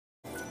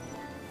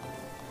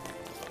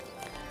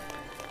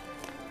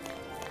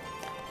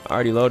I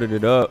already loaded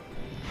it up.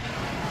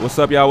 What's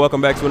up, y'all?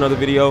 Welcome back to another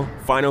video.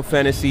 Final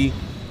Fantasy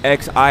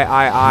XIII.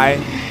 I.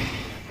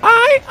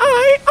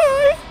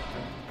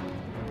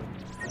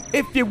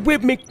 If you're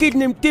with me, get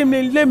them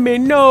dimly, let me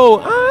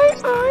know.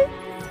 I.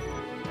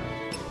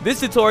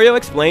 This tutorial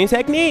explains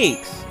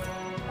techniques.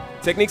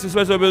 Techniques and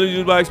special abilities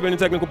used by expending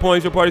technical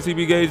points. Your party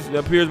CP gauge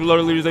appears below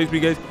the leader's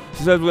HP gauge.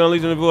 Successfully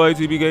unleashing the full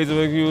HP gauge of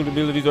execute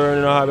abilities are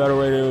earning a high battle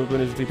rating and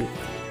finish TP.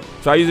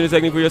 Try using this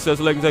technique for yourself.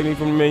 Select technique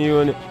from the menu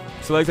and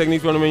select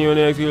techniques from the menu and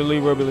then execute a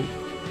lever ability.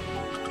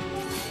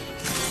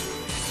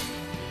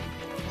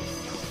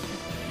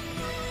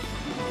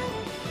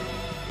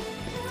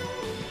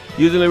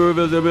 Using lever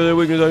ability, ability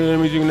weakness on your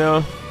enemies, you can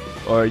now.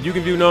 Or you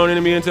can view known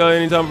enemy intel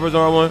anytime for person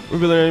R1.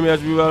 Revealing enemy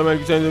attribute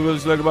automatically change the ability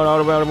selected by the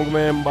auto battle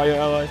command by your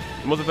allies.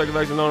 The most effective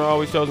action known are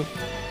always chosen.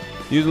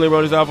 Using lever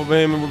on this alpha for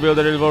him and reveal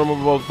that it is vulnerable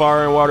to both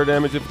fire and water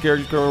damage. If the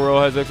character's current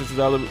role has access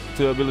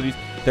to abilities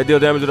that deal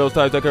damage to those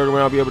types, that character will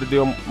not be able to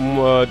deal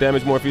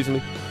damage more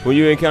efficiently. When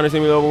you encounter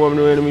seemingly overwhelming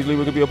new enemies,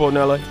 lever could be opposing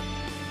ally.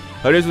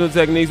 Additional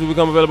techniques will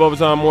become available over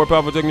time. More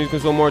powerful techniques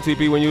consume more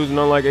TP when used, and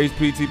unlike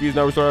HP, TP is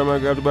not restored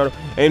automatically after battle.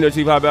 Aim to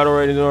achieve high battle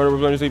ratings in order to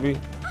replenish TP.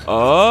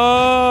 Oh!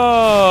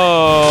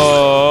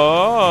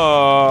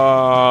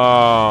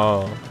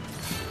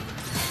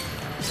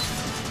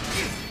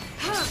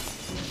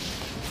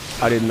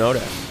 I didn't know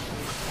that.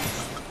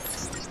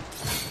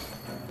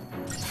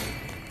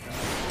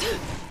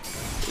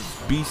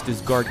 This beast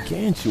is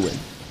gargantuan.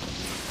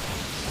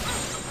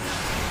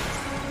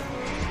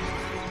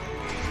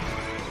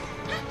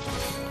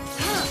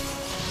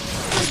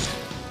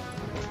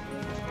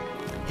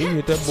 He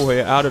hit that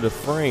boy out of the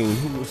frame.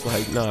 He was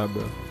like, nah,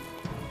 bro.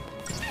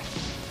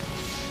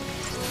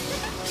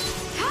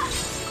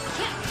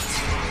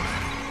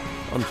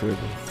 I'm tripping.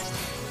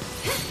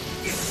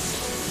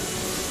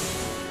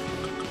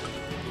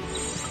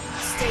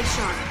 Stay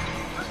sharp.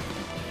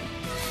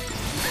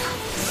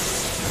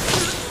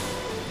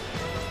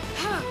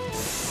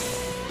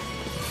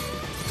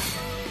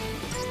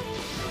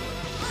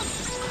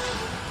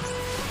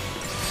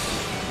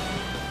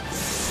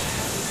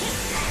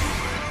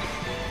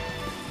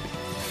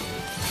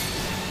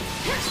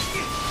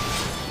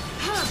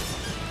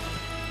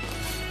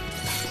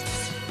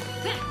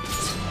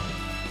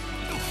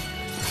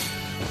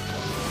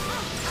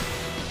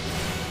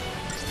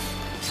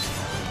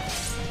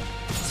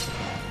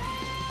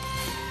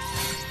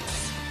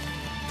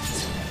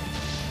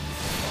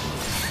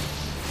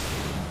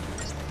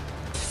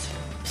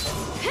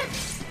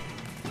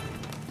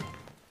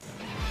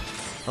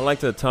 I like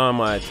to time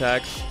my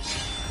attacks,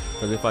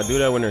 because if I do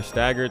that when they're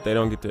staggered, they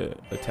don't get to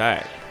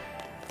attack.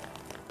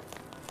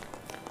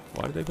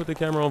 Why did they put the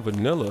camera on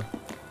vanilla?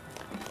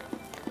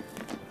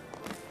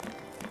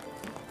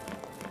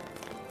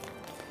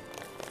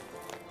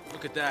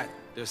 Look at that.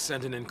 They're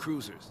sending in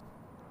cruisers.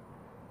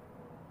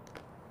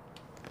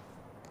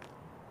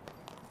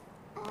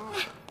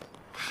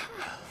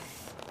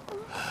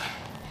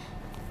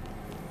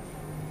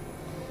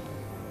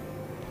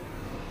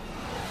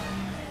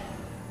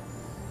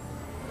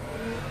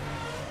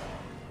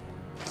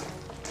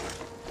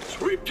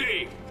 Sweep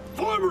team,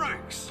 form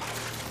ranks!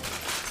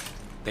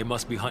 They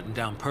must be hunting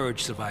down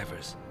Purge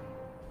survivors.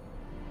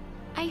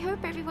 I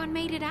hope everyone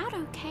made it out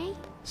okay.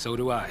 So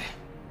do I.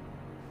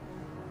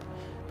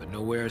 But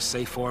nowhere is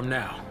safe for them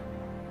now.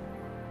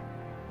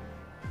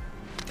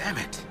 Damn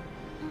it!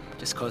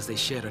 Just cause they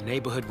shared a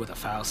neighborhood with a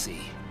foul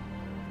sea.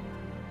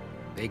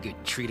 They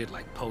get treated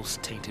like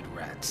Pulse-tainted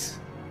rats.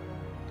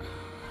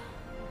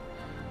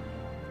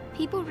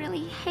 People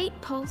really hate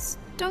Pulse,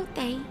 don't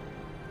they?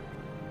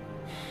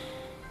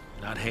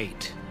 Not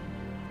hate.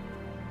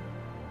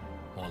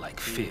 More like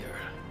fear.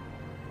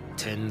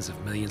 Tens of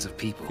millions of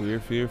people. Fear,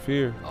 fear,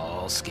 fear.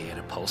 All scared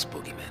of Pulse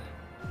boogeymen.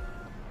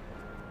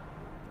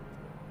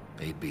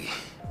 They'd be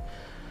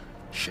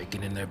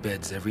shaking in their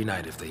beds every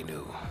night if they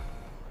knew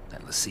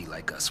that Lassie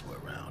like us were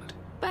around.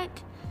 But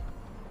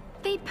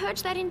they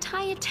purged that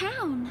entire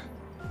town.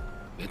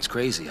 It's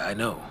crazy, I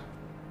know.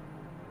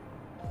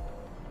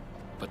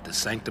 But the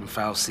Sanctum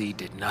Foul Sea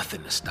did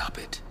nothing to stop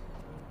it.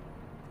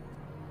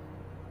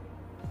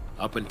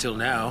 Up until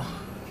now,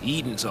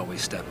 Eden's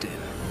always stepped in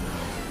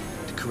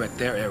to correct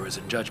their errors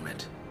in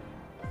judgment.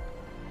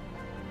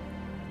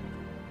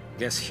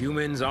 Guess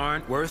humans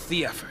aren't worth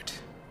the effort.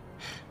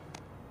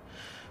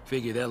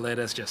 Figure they'll let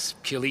us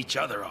just kill each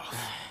other off.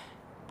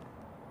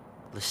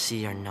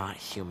 Lassie are not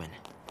human.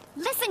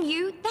 Listen,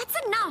 you, that's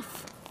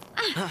enough.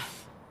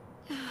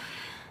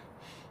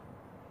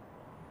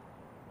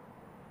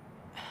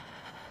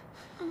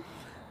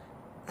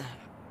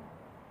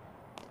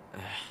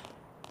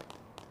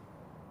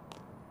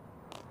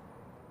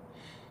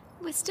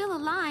 We're still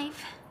alive.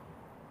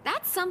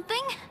 That's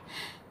something.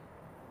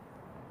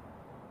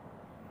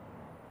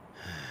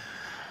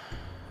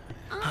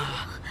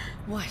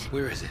 What?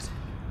 Where is it?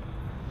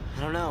 I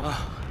don't know.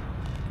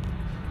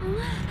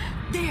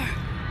 There.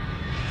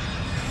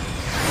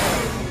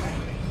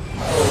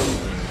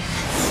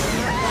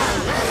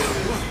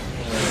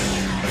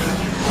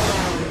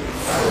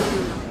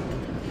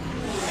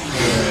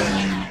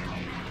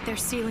 They're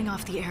sealing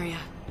off the area.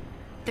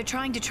 They're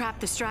trying to trap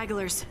the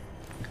stragglers.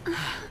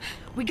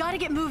 We gotta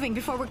get moving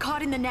before we're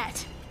caught in the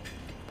net.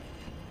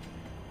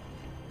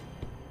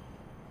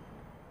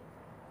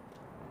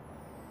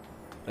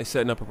 They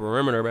setting up a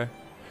perimeter, bro.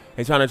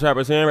 They trying to trap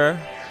us in, bro.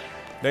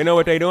 They know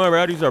what they doing,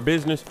 bro. These are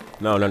business.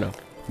 No.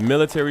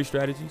 Military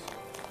strategies.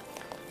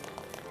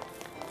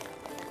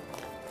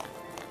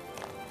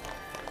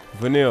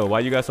 Vanille,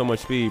 why you got so much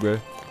speed, bro?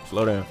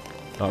 Slow down.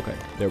 Okay,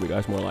 there we go.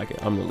 That's more like it.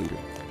 I'm the leader.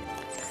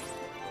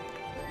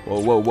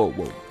 Whoa.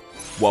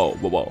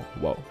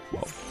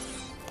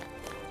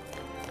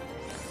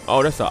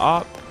 Oh, that's a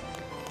op.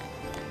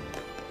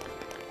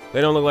 They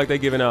don't look like they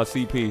giving out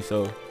CP,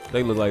 so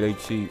they look like they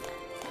cheap.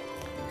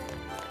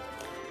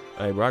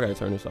 Hey, bro, I gotta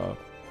turn this off.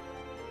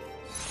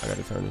 I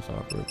gotta turn this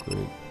off real quick.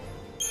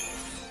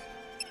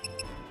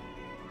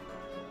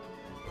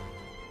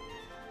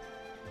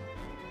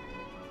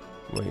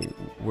 Wait,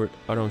 where?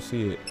 I don't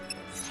see it.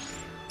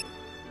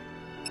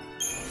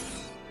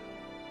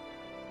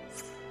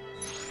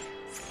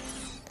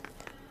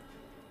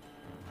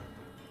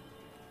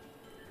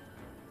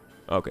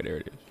 Okay, there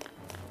it is.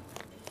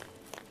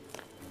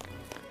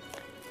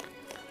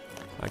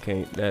 I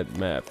can't. That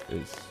map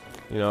is.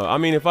 You know, I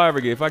mean, if I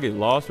get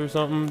lost or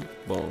something,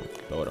 boom,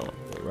 throw it on.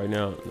 But right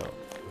now, no.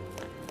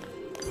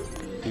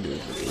 You do it.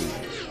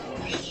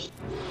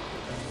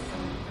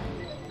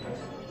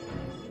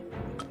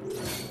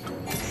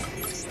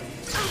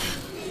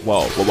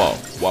 Whoa.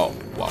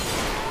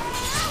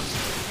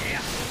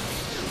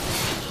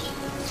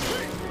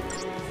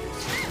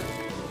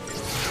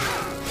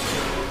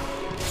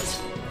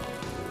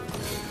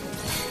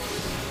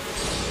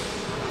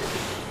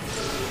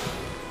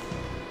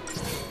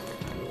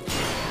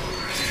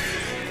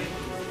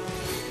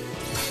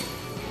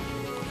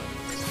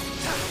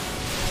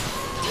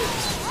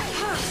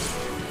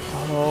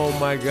 Oh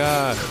my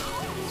God.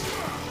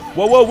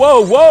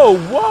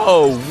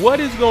 Whoa. What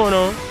is going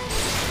on?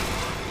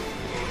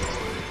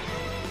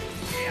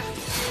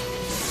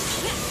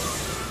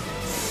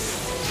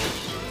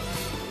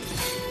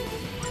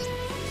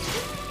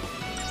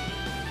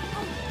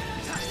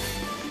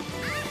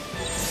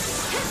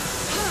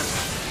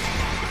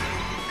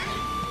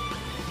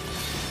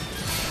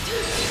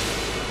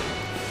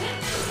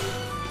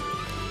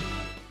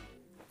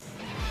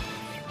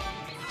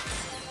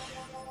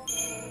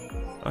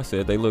 I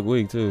said they look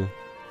weak too.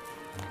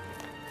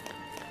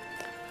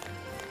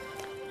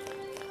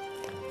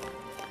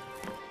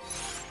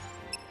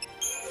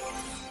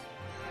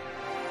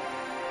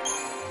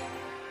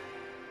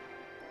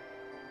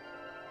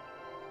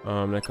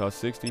 That costs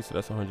 60, so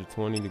that's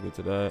 120 to get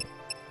to that.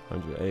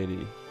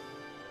 180.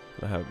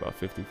 I have about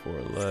 54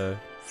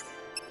 left.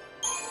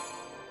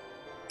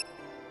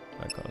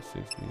 That costs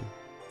 60.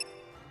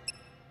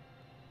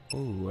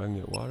 Ooh, I can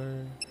get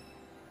water.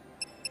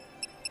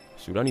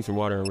 Shoot, I need some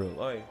water in real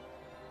life.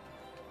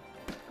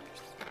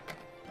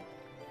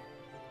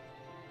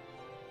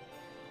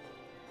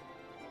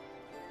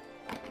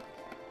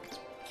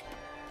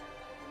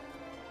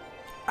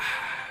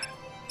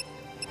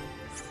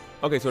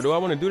 Okay, so do I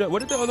want to do that? What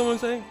did the other one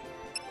say?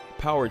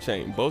 Power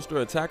chain.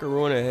 Bolster attacker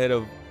rune ahead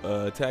of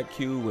attack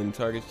Q when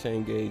target's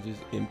chain gauge is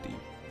empty.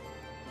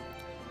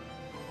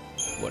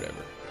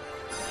 Whatever.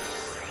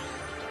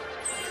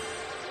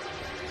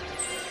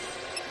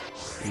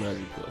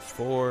 Magic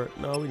 +4.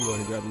 No, we can go ahead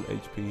and grab him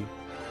HP.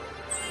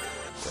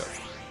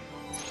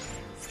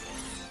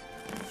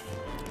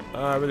 Yeah.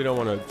 I really don't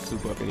want to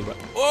soup up anybody.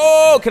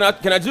 Oh, can I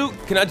juke?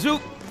 Can I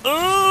juke?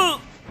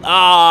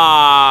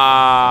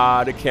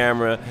 Ah, the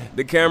camera.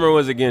 The camera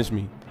was against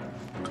me.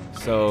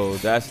 So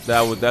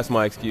that's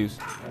my excuse.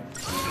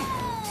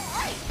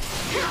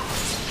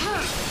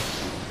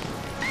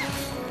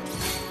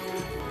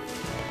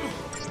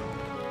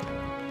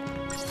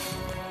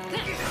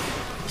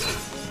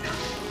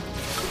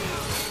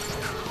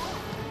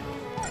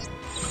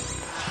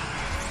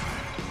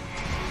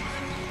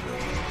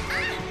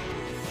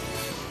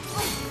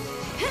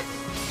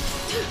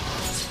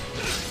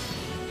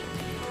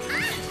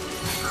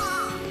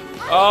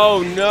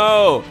 Oh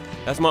no!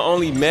 That's my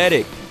only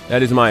medic.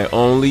 That is my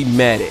only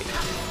medic.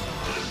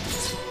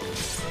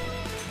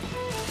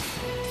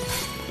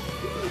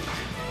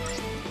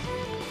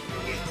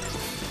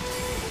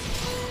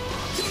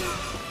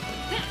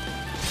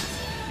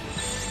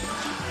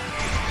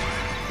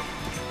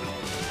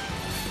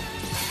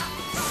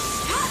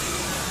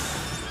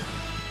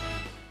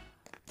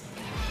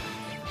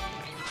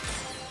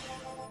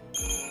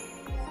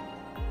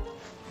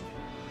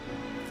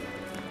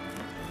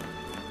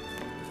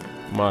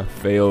 My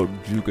failed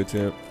juke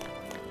attempt.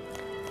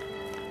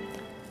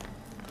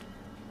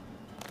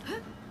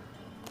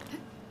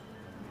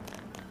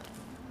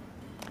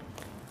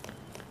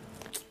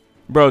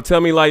 Bro,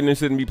 tell me Lightning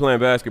shouldn't be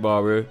playing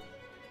basketball, bro.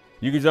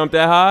 You can jump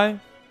that high?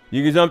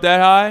 You can jump that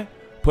high?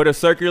 Put a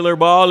circular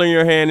ball in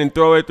your hand and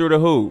throw it through the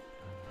hoop.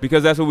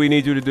 Because that's what we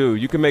need you to do.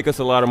 You can make us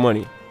a lot of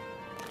money.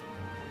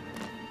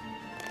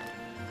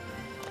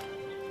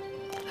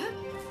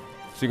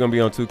 She gonna be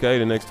on 2K,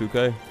 the next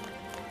 2K.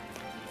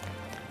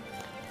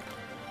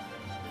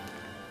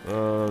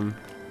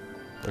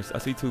 I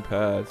see 2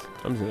 paths.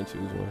 I'm just gonna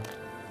choose one.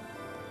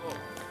 Oh,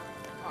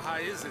 how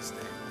high is this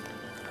thing?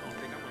 I don't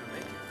think I'm gonna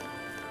make it.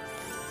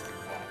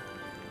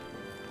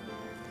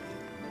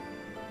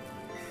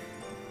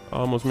 I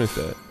almost missed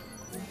that.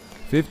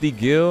 50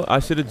 gil? I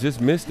should have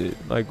just missed it.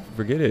 Like,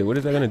 forget it. What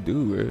is that gonna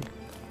do, bro?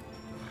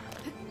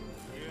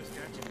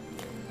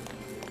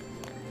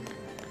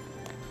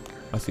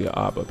 I see an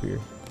op up here.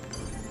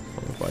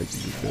 I'm gonna fight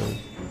you, kill him.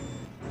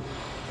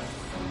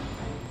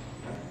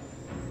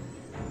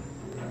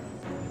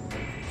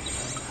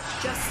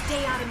 Just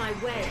stay out of my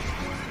way.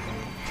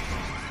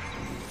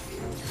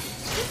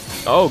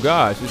 Oh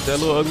gosh, it's that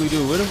little ugly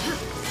dude with him.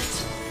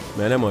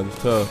 Man, that mother's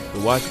tough. The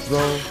watch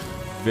strong,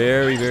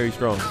 very, very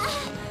strong.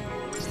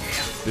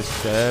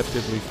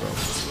 Deceptively strong.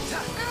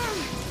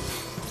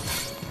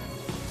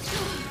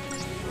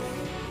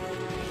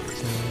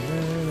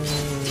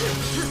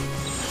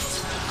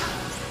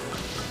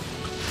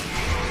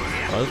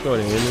 Oh, let's go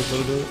ahead and end this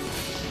little dude.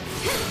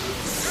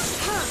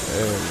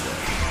 There we go.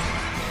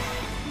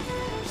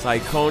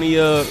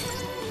 Psychonia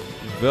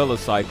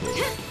Velocycle.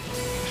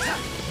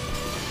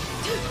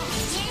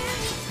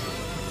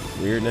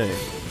 Weird name.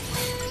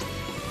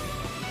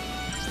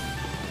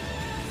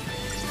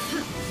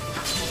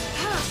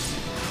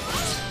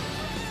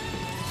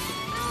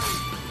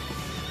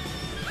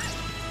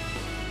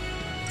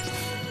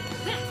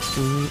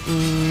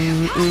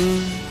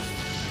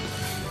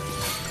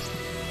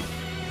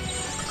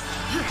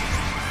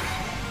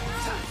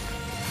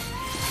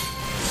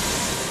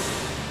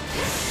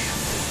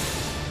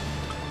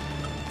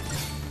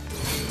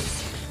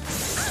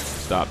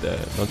 Stop that.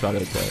 Don't try to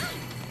attack.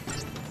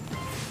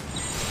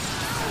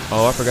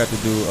 Oh, I forgot to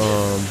do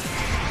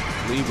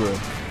Libra.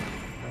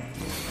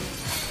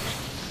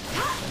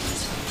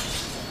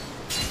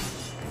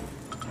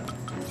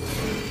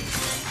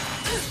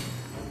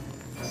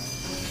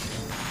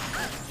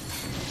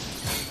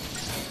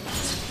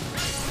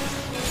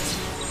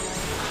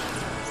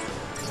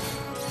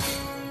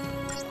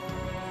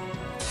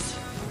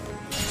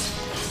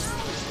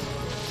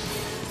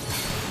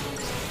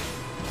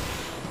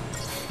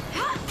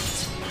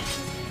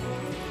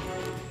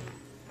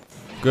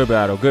 Good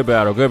battle, good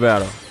battle, good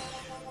battle.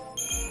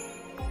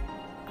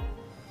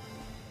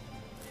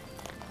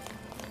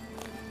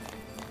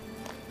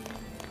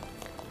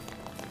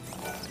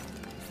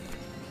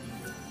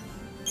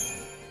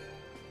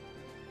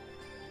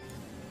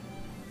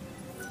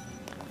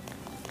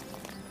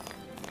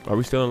 Are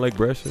we still in Lake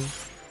Brescia?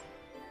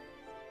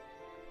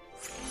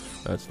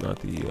 That's not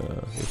the,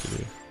 yes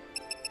it is.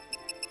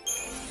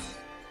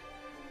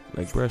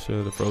 Lake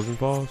Brescia, the Frozen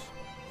Falls.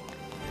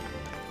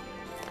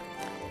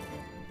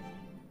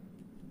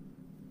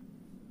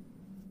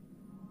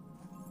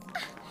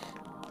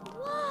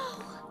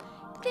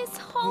 This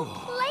whole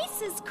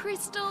place is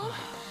crystal.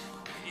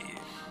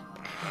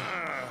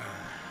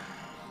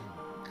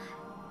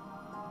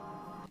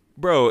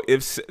 Bro,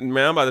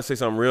 man, I'm about to say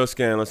something real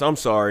scandalous. I'm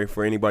sorry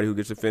for anybody who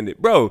gets offended.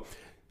 Bro,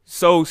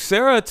 so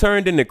Sarah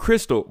turned into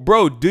crystal.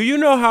 Bro, do you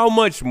know how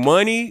much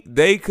money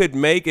they could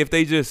make if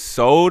they just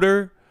sold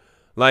her?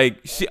 Like,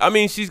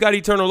 she's got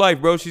eternal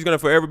life, bro. She's going to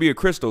forever be a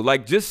crystal.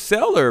 Like, just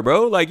sell her,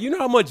 bro. Like, you know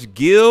how much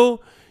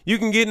gil you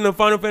can get in the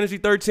Final Fantasy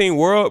XIII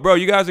world? Bro,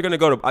 you guys are going to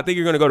go to, I think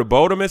you're going to go to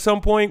Bodum at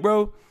some point,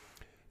 bro.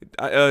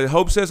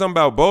 Hope said something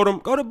about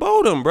Bodum. Go to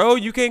Bodum, bro.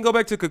 You can't go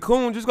back to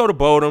Cocoon. Just go to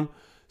Bodum.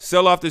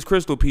 Sell off this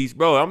crystal piece.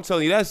 Bro, I'm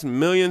telling you, that's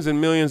millions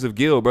and millions of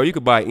gil, bro. You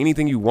could buy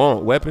anything you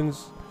want.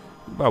 Weapons.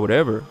 You can buy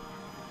whatever.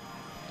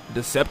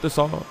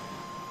 Decepticon.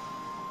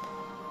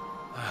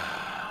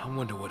 I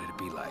wonder what it'd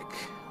be like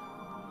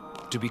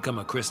to become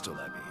a crystal,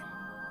 I mean.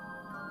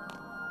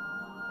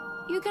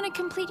 You gonna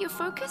complete your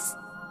focus?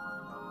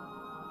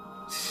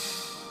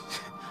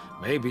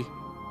 Maybe.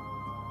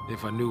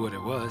 If I knew what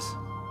it was.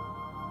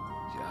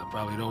 Yeah, I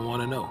probably don't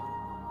want to know.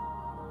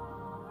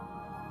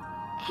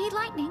 Hey,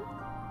 Lightning.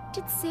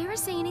 Did Sarah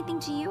say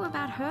anything to you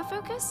about her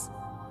focus?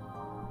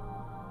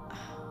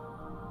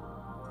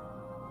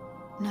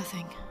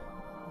 Nothing.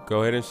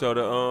 Go ahead and show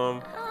the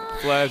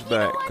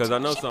flashback, because I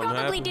know something happened.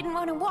 She probably didn't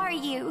want to worry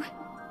you.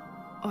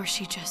 Or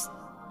she just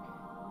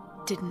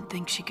didn't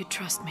think she could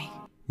trust me.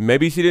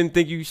 Maybe she didn't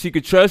think she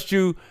could trust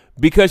you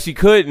because she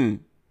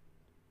couldn't.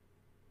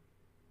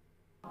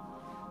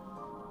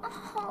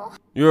 Oh.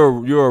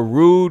 You're a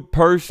rude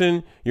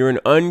person. You're an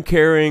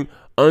uncaring,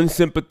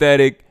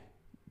 unsympathetic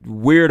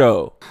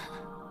weirdo.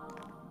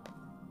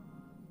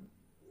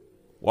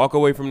 Walk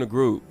away from the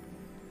group.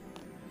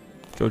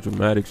 So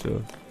dramatic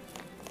stuff.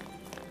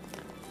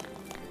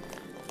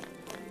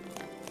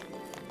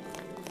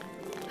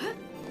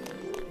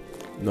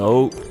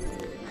 Nope.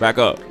 Back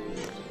up.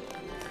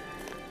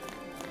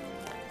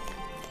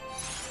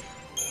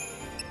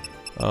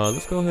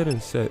 Let's go ahead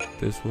and set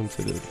this one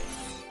to the...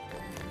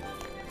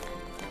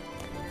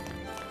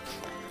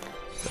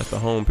 That's the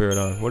home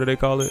paradigm. What do they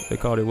call it? They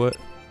called it what?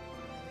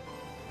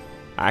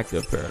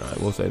 Active paradigm.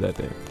 We'll say that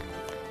thing.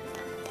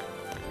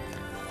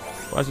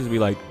 Watch this be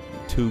like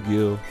 2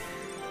 gil.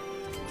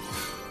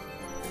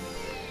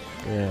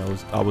 Yeah,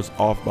 I was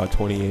off by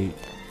 28.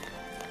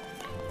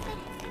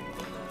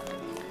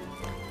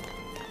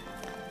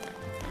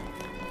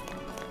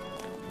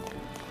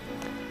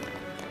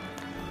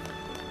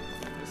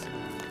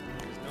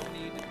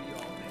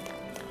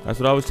 That's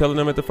what I was telling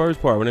them at the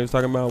first part when they was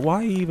talking about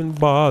why even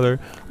bother?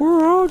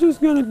 We're all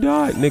just gonna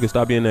die. Nigga,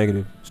 stop being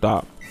negative.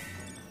 Stop.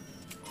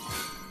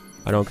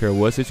 I don't care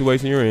what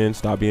situation you're in.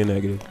 Stop being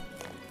negative.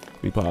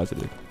 Be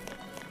positive.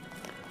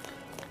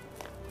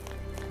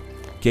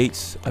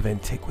 Gates of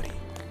Antiquity.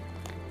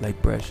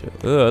 Lake Brescia.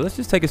 Let's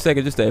just take a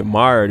second just to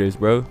admire this,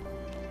 bro.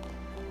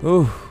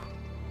 Ooh.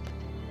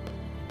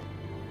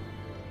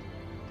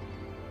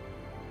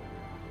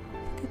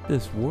 Look at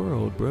this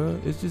world, bro.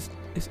 It's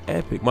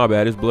epic. My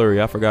bad, it's blurry.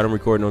 I forgot I'm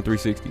recording on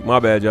 360. My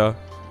bad, y'all.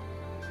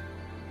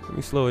 Let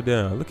me slow it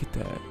down. Look at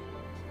that.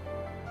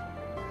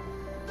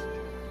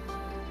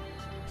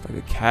 It's like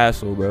a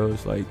castle, bro.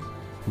 It's like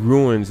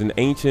ruins and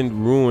ancient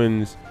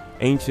ruins.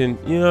 Ancient,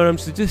 you know what I'm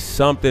saying? Just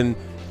something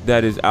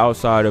that is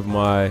outside of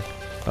my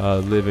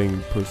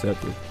living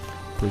perception.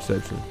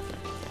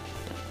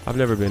 I've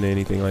never been to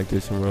anything like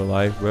this in real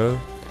life, bro.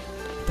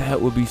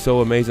 That would be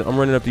so amazing. I'm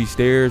running up these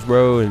stairs,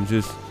 bro, and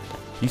just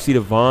you see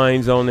the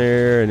vines on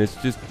there, and it's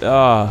just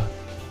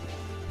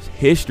it's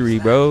history,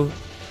 bro. I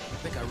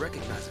think I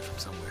recognize it from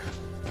somewhere.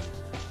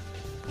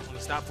 Want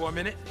to stop for a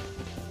minute?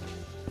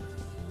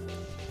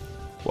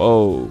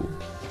 Whoa.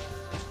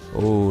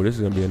 Oh, this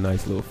is gonna be a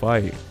nice little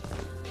fight.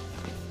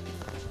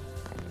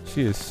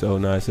 She is so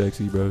not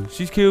sexy, bro.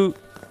 She's cute.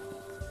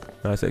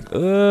 Not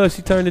sexy.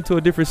 She turned into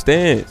a different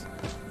stance.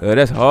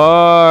 That's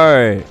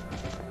hard.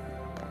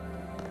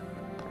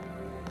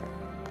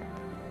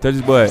 Touch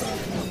his butt.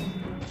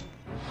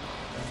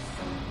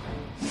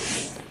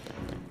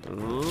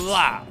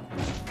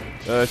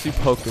 She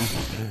poked him.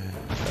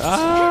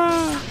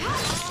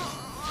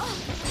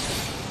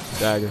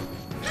 Dagger.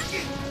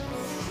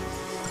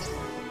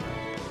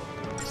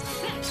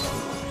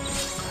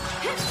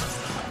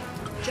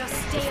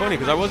 It's funny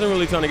because I wasn't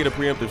really trying to get a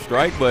preemptive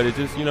strike, but it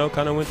just, you know,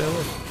 kind of went that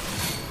way.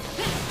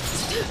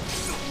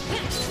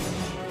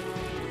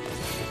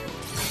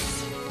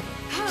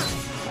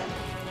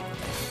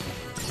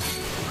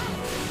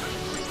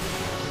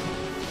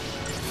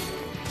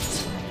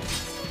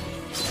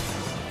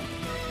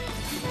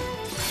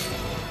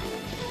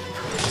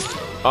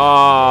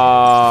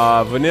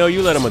 Vanille,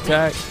 you let him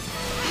attack.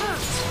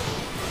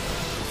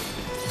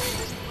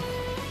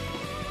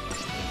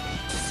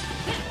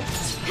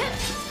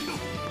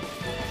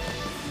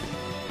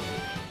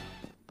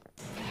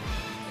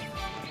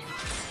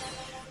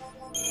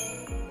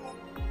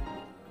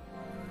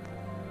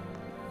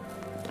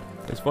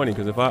 It's funny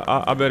because if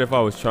I bet if I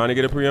was trying to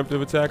get a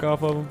preemptive attack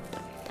off of him,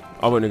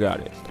 I wouldn't have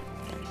got it.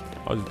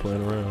 I was just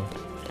playing around.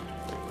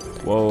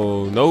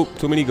 Whoa, nope,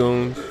 too many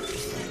goons.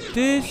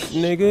 This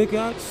nigga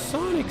got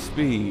Sonic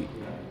speed.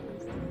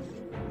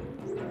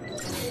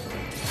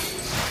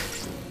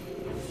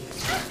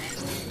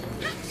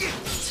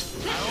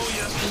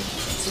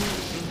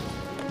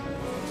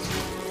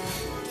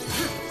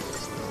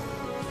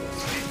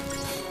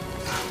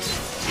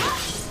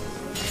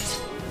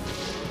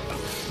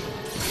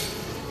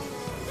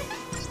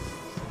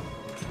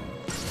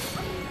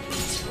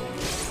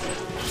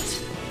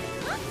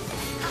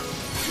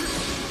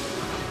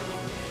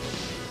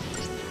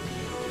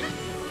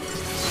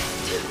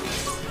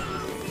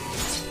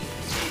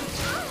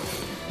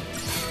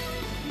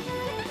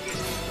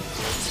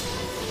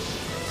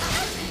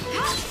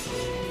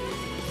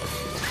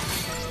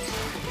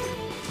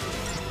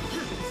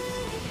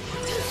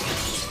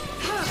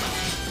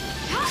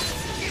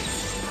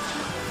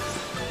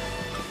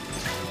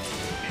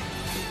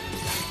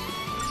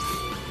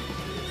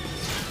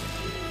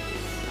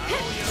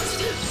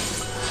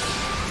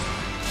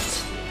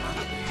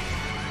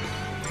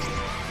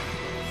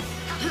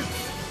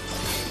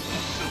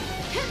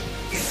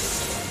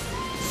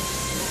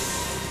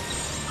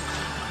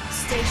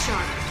 Stay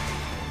sharp.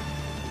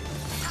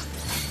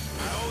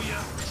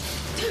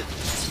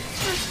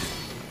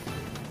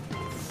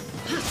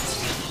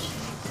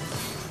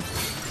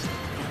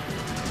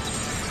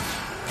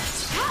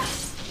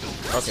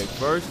 Okay,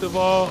 first of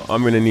all,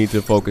 I'm gonna need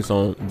to focus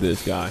on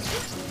this guy.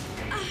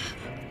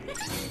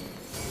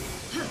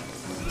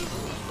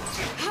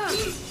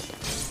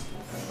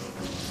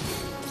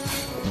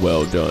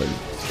 Well done.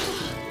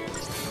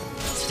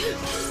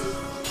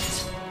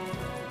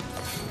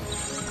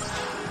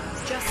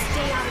 Just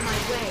stay out of my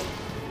way.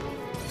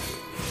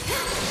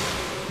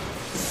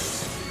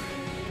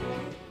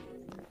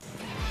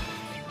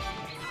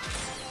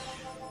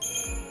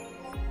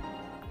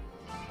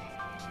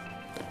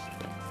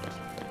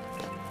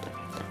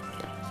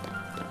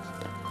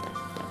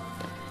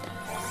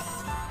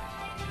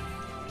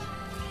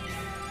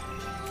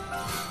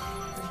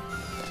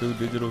 Two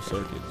digital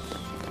circuits.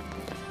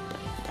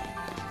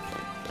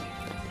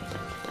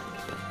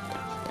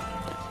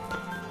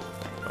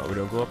 Oh, we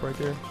don't go up right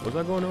there? Was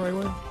I going the right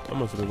way? I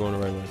must have been going the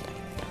right way.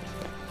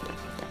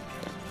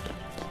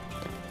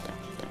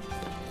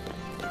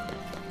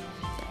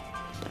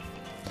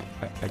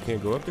 I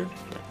can't go up there?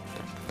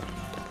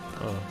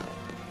 Oh.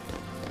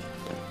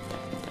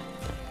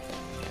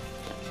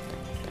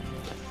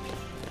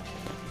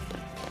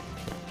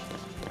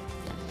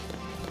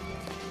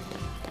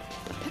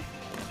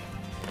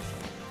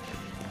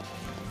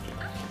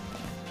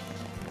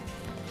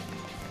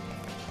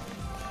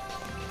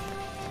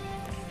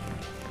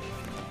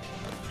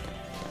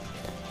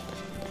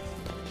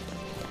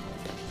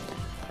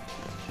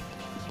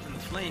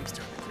 flames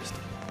turned to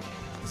crystal.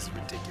 This is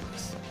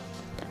ridiculous.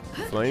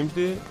 Flames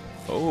did?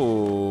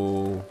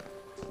 Oh.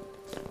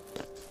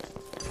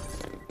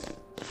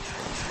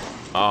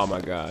 Oh my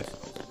gosh.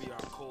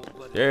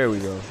 There we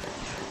go.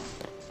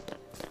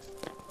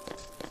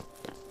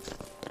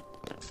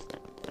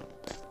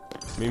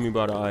 Meet me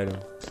by the item.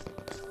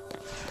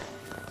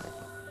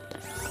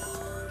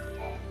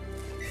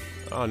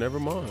 Oh, never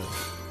mind.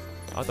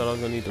 I thought I was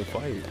gonna need to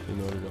fight in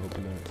order to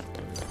open that.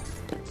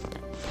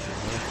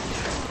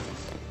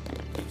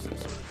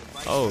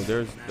 Oh,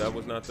 that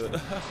was not the.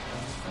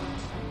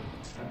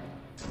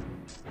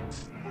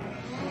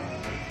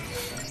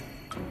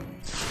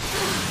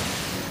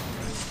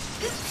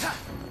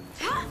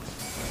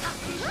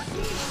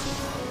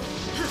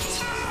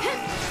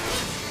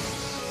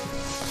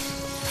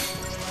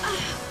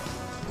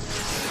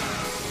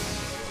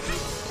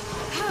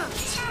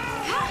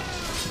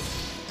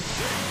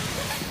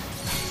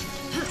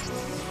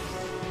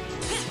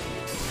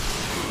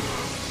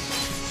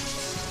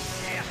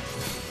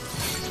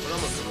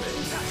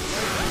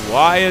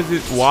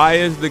 Why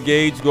is the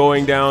gauge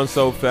going down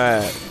so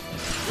fast?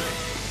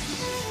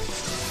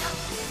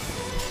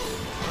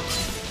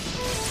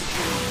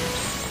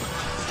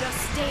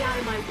 Just stay out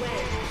of my way.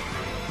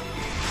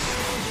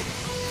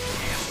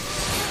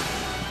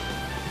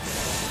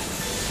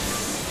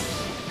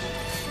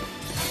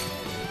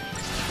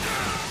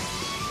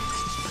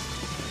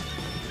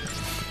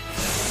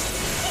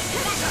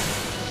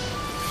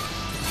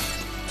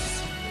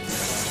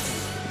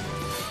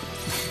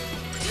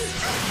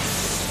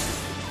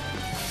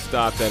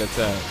 Stop that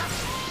attack.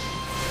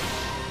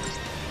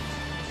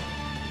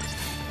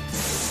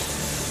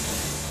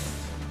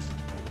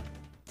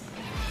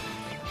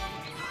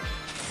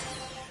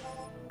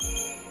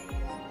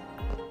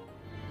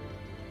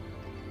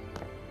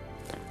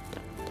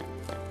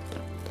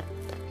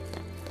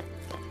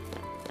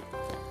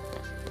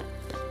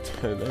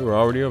 They were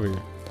already over here.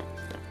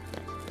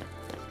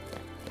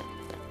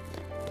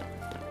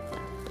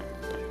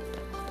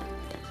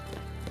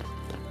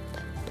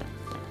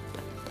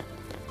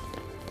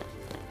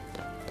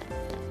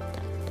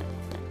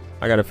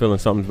 I got a feeling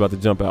something's about to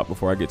jump out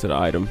before I get to the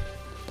item.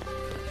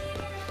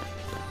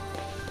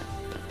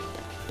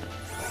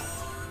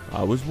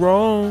 I was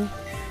wrong.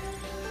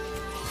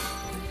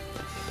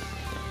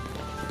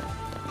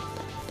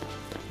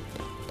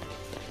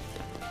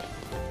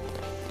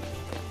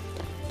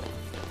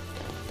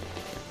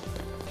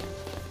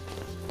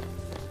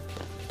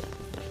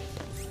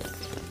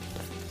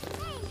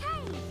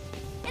 Hey!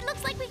 It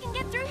looks like we can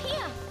get through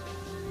here.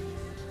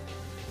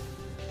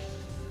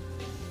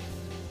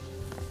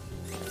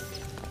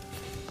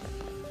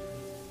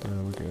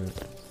 We good.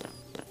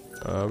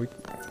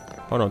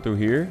 Hold on, through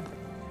here?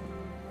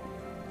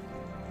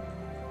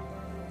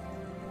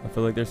 I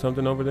feel like there's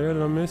something over there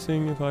that I'm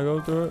missing. If I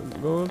go through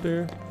it, go up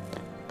there.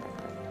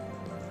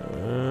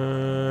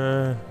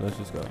 Let's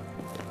just go.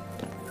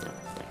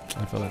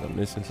 I feel like I'm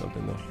missing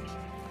something though.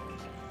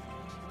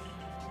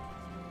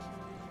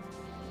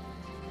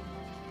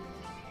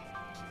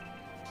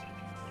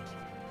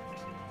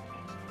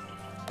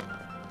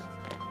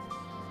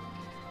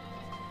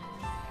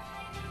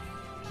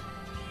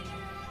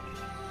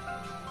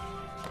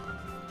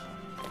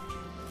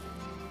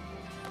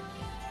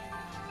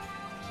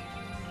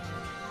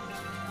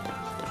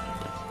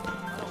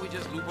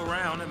 Just loop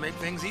around and make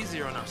things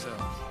easier on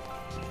ourselves.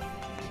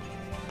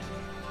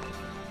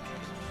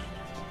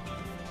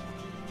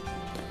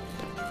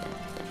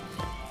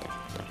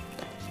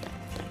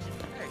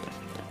 Hey,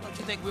 don't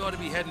you think we ought to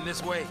be heading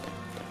this way?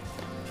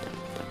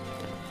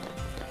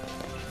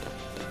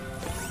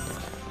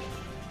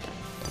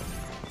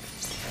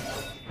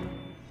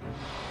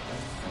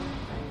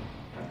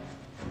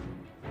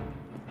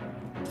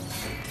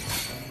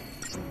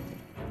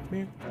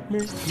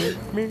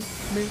 Me.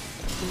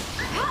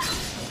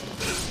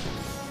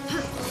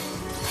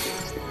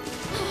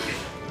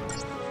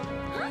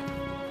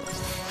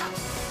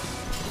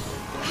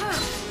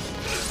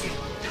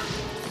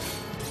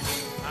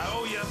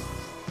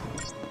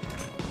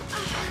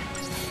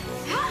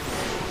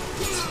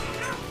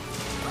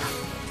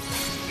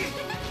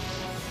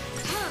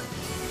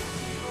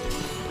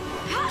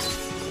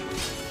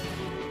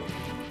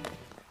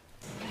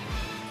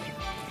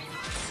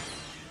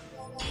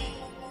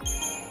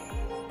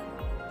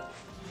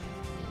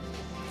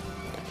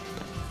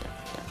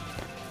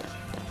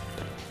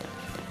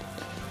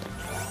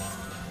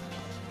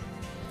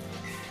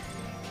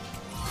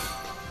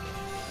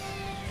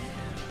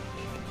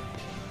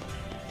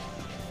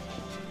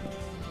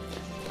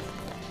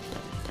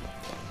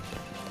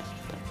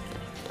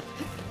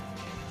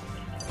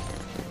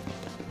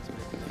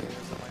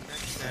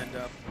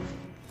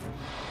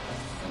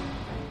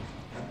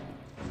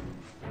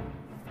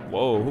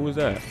 Whoa, who was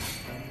that?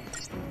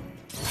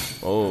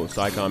 Oh,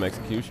 Psycom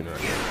Executioner.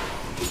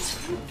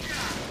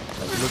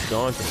 That looks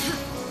daunting.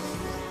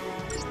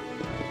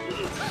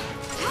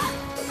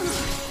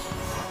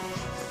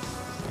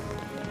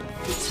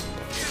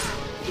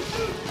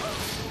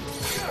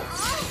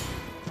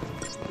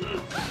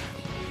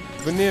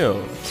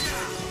 Vanille.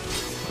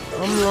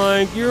 I'm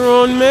like, you're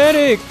on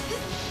medic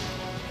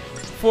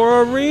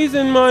for a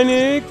reason, my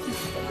Nick.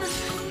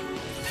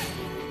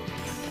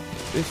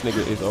 This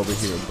nigga is over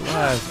here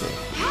blasting.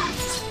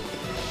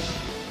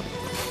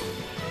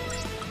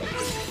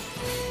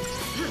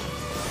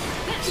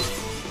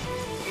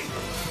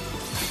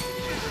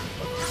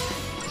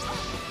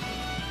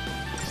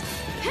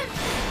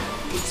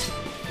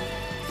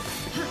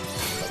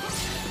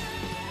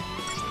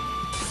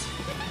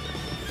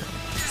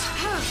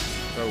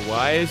 Bro,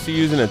 why is she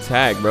using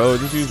attack, bro?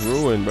 Just use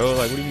ruin, bro.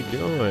 Like, what are you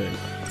doing?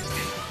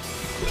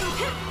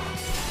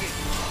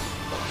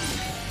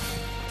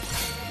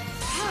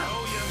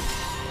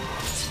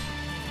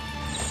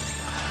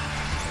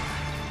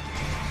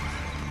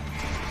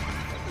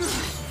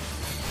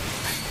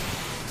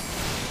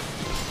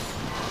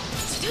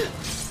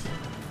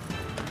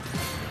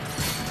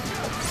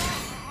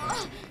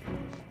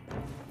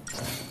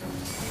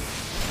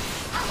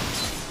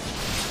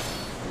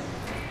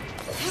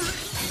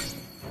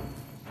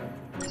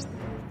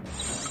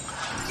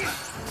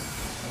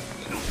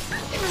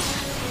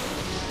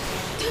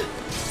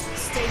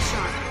 Stay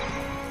sharp.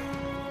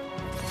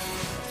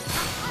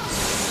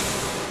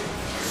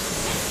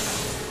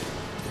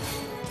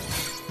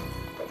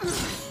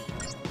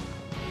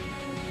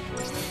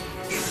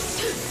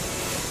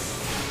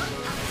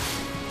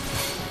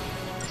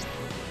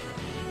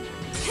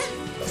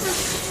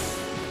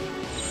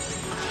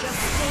 Just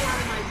stay out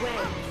of my way.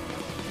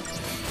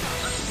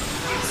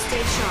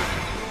 Stay sharp.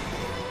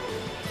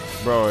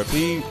 Bro, if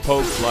he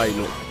pokes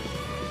lightning,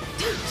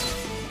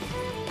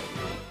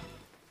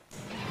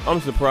 I'm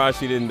surprised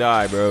she didn't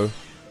die, bro.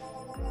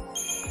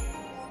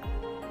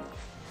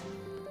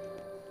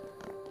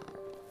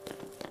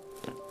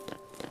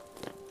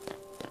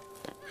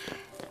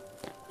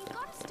 You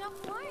gotta stop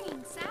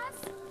worrying,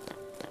 Sass.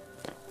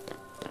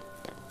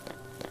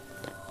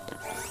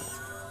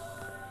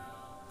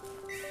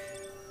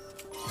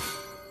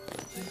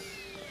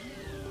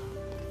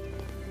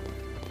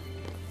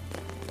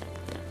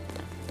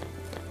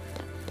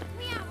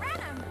 We outran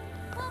him.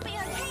 We'll be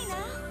okay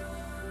now.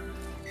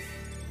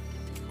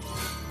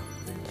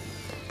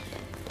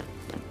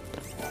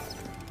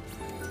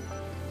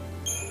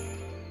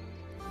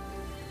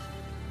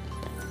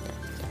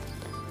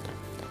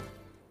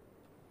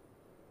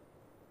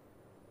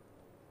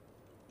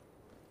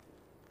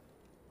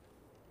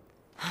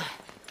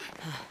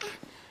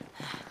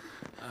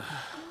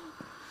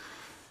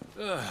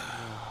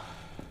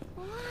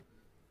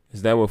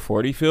 Is that what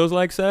 40 feels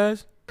like,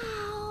 Saz?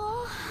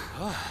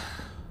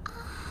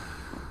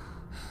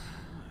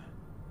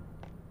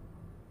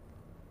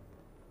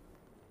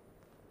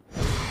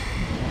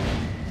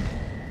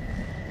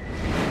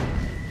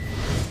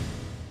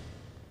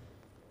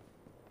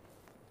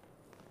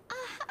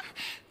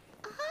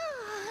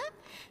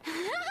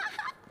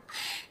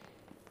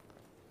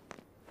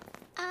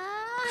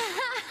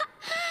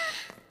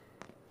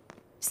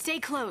 Stay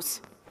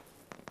close.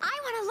 I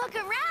want to look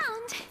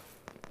around.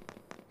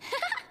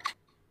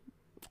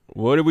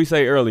 What did we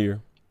say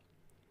earlier?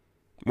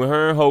 When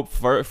her and Hope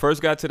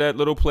first got to that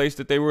little place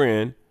that they were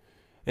in,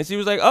 and she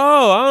was like,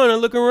 oh, I want to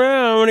look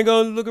around. I want to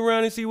go look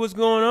around and see what's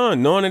going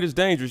on. Knowing that it's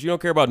dangerous. You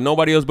don't care about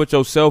nobody else but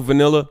yourself,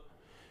 Vanilla.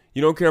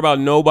 You don't care about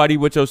nobody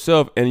but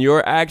yourself. And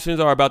your actions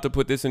are about to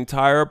put this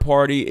entire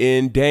party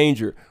in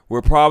danger.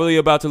 We're probably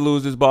about to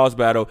lose this boss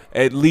battle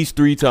at least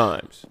 3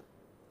 times.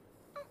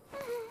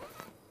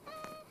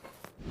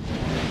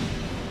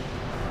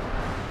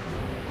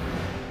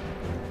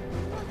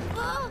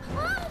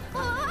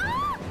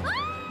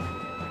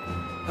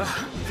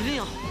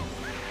 Vanille!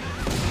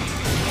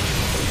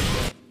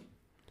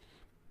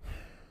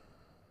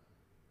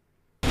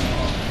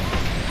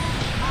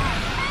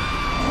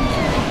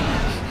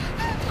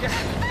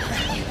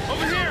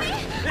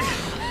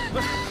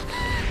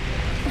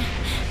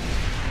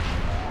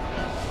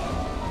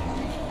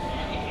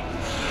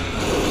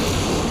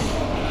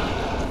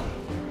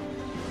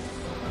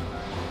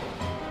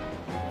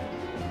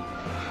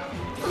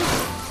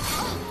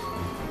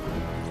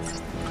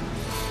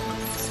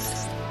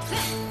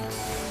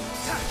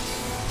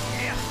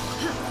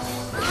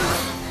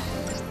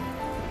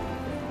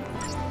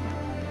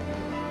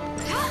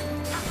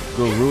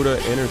 Garuda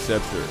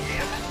Interceptor.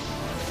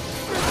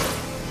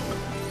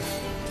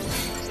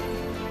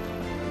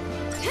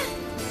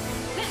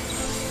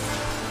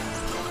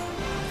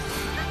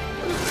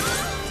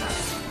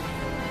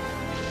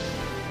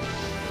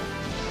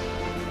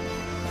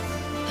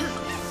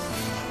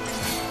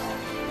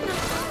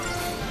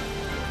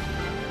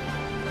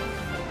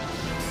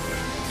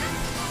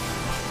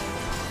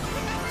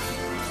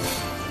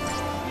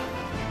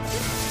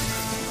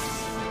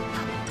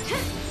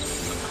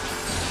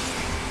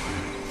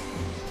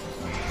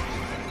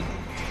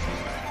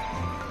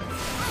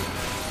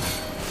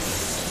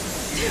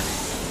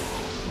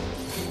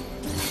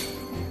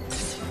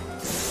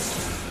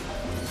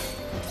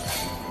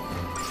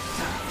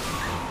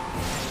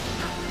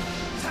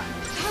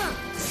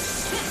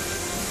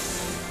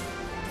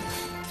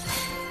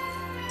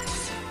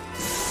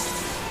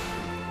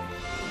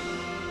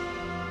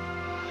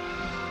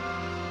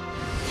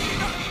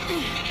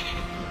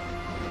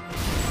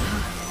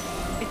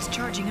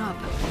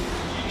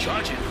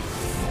 Charging?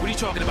 What are you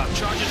talking about?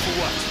 Charging for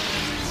what?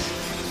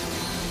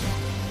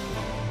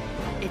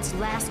 It's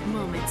last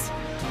moments.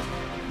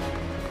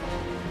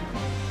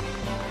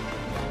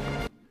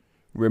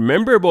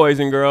 Remember, boys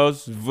and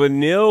girls,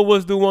 Vanille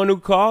was the one who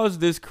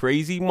caused this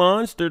crazy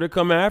monster to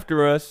come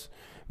after us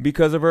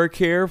because of her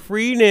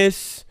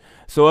carefreeness.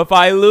 So if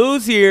I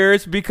lose here,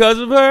 it's because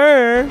of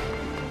her.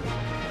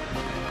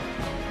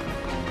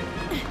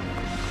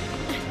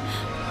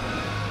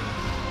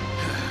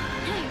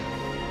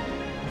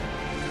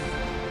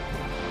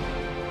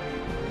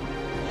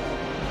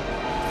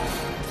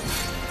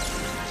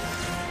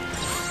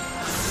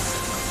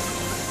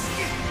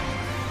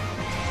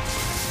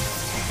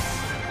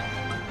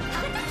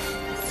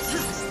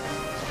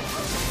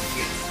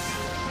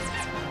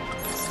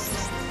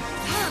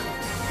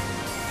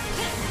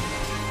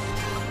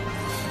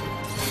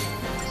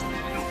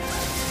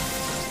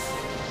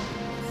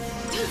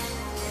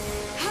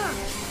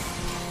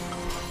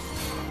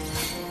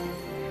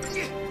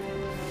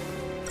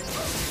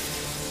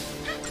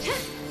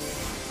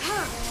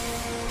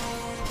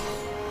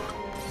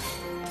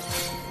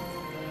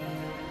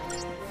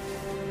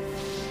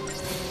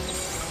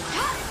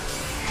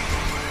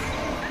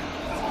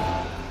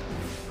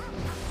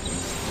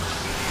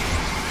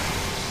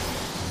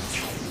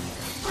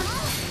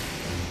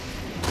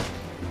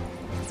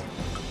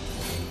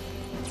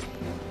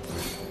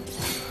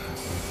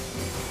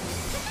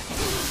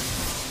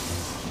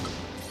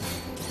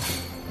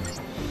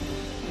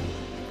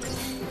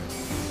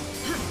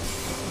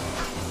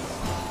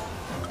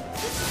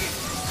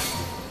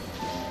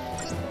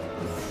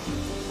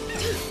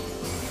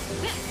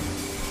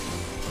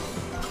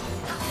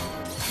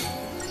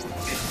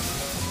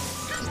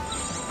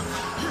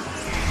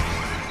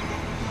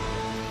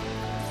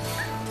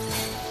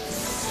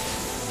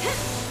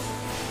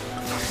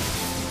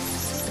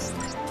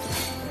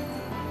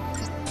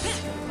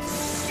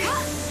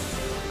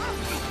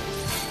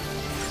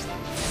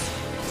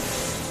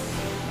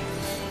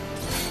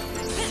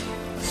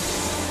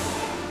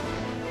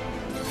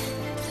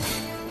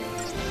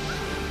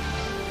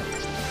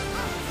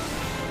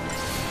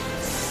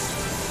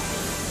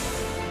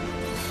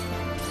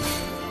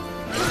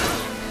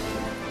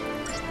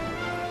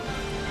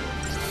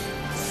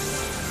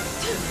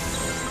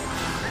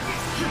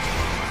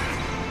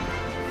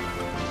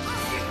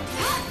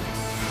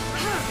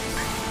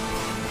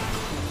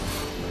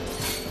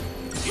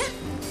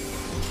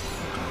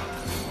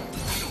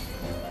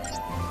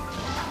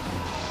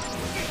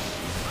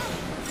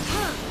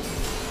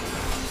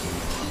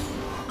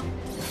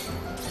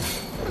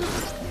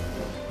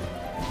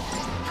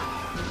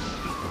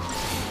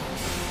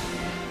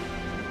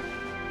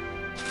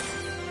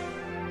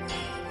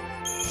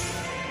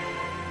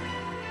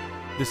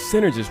 The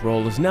Synergist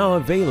role is now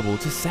available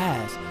to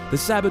Saz. The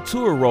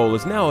Saboteur role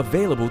is now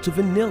available to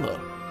Vanilla.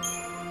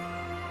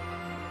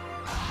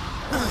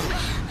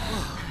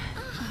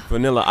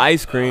 Vanilla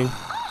ice cream.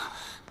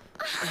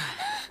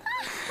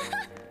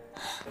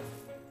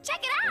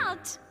 Check it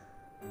out!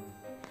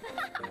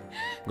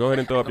 Go ahead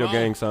and throw up your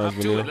gang signs,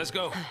 Up to Vanilla. it. Let's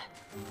go.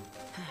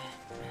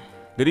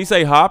 Did he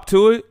say hop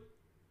to it?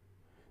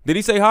 Did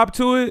he say hop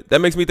to it?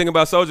 That makes me think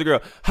about Soldier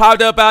Girl.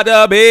 Hopped up out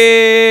the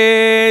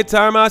bed,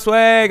 turn my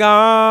swag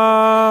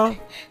on.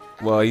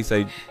 Well, he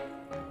say,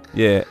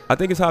 yeah, I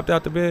think it's hopped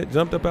out the bed,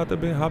 jumped up out the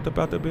bed, hopped up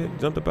out the bed,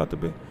 jumped up out the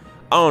bed.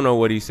 I don't know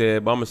what he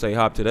said, but I'm gonna say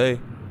hop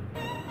today.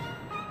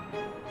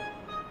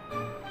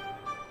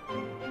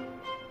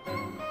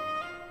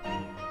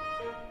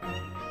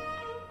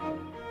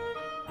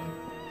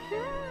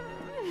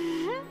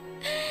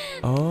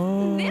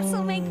 Oh.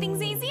 This'll make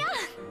things easier.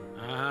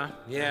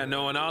 Yeah,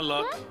 knowing our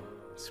luck,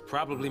 it's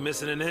probably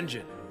missing an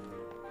engine.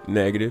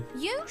 Negative.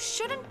 You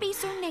shouldn't be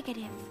so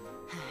negative.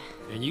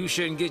 And you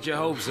shouldn't get your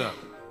hopes up.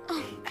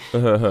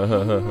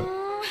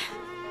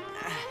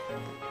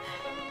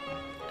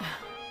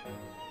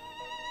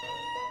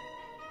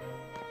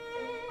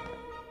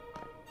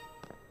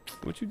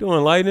 What you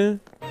doing, Lightning?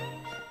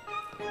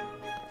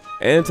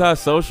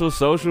 Anti-social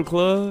social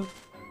club?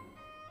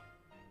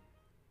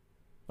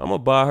 I'm gonna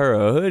buy her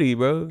a hoodie,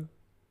 bro.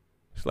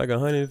 It's like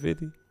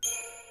 150.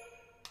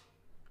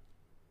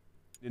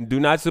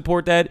 Do not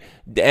support that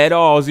at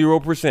all,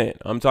 0%.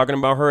 I'm talking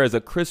about her as a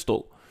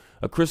crystal.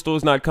 A crystal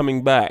is not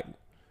coming back.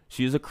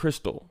 She is a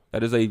crystal.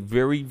 That is a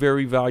very,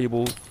 very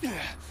valuable.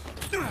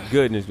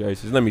 Goodness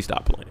gracious. Let me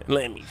stop playing.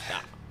 Let me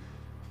stop.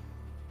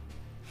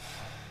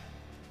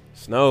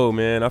 Snow,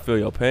 man. I feel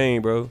your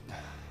pain, bro.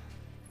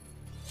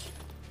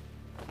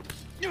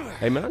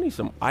 Hey, man, I need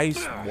some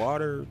ice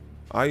water,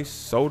 ice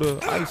soda,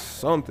 ice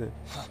something.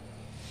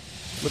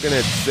 Looking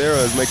at Sarah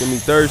is making me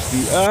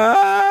thirsty.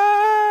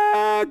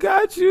 I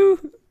got you.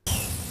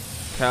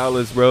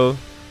 Callous, bro.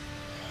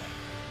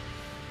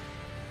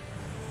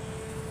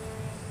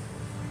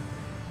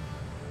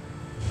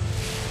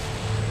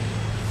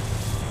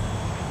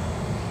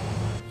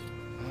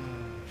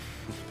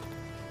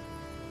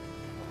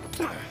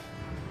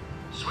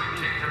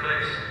 Sweeping to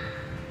base.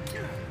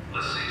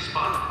 The C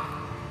spot.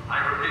 I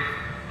repeat,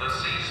 the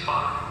C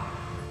spot.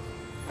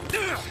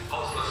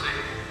 Pulse the C.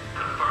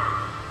 Confirm.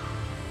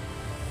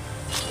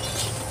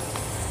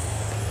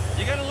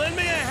 You gonna lend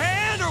me a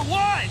hand or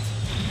what?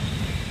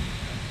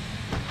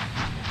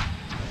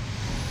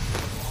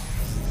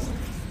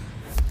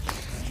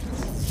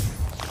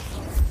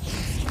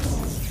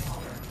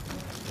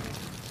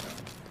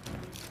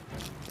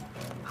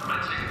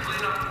 Commencing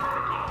cleanup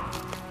protocol.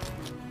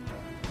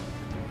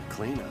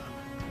 Cleanup.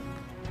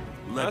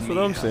 That's what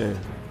I'm saying.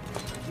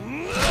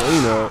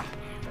 Clean up.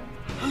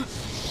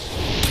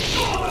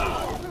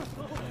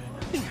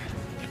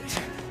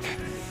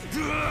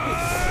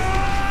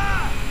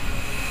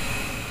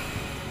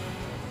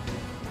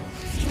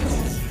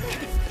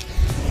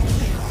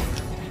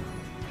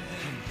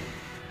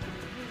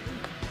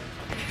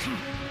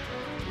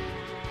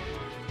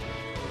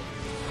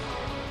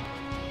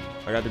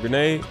 I got the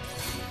grenade.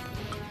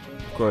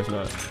 Of course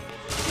not.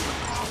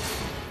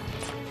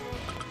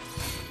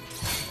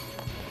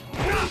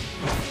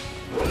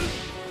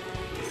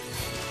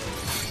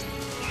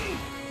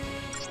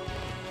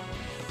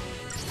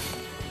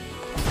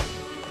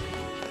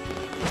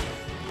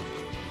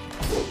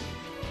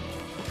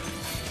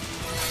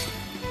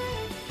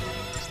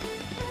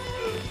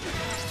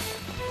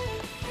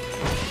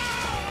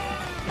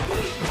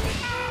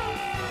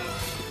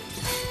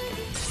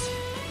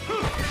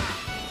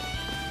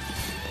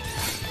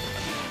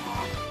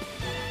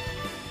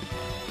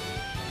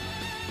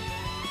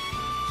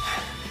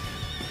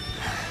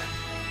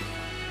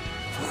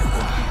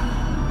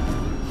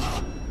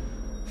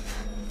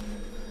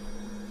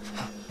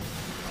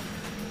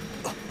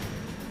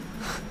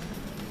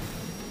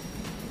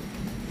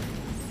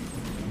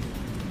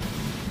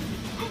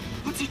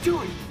 What's he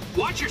doing?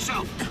 Watch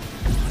yourself!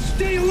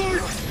 Stay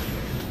alert!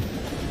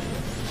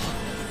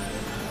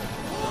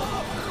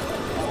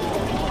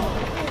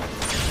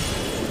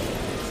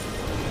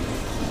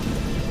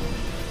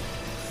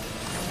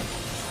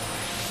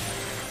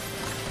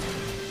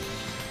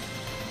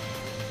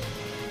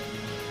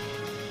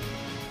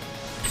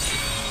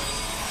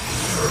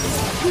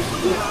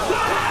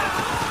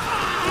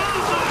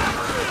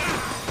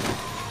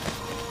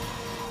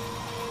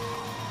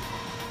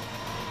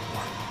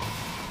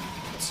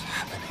 What's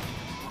happening?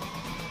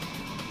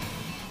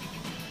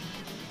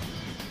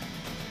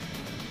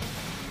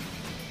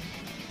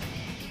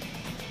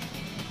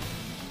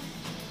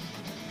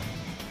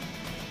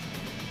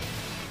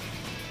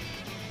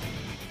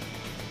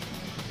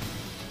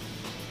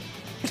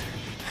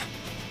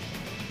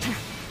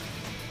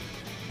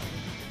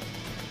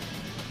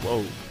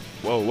 Whoa,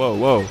 whoa, whoa,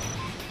 whoa.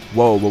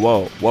 Whoa, whoa,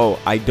 whoa, whoa.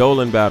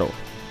 Eidolon battle.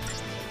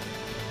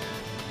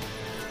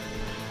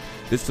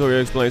 This tutorial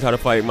explains how to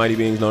fight mighty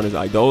beings known as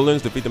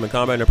Eidolons. Defeat them in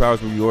combat and their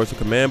powers will be yours to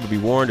command, but be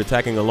warned,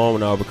 attacking alone will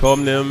not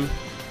overcome them.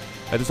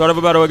 At the start of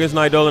a battle against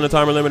an Eidolon, a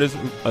time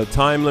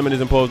limit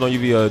is imposed on you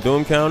via a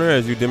doom counter.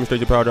 As you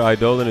demonstrate your power to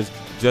Eidolon, its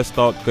just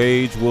thought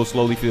gauge will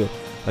slowly fill.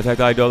 Attack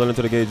the Eidolon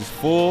until the gauge is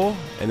full,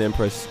 and then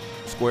press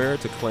square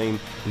to claim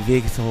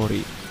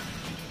victory.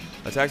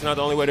 Attacks are not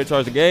the only way to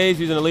charge the gauge.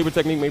 Using a lever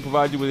technique may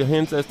provide you with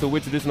hints as to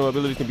which additional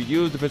abilities can be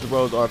used. Defensive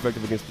roles are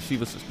effective against the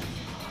Shiva system.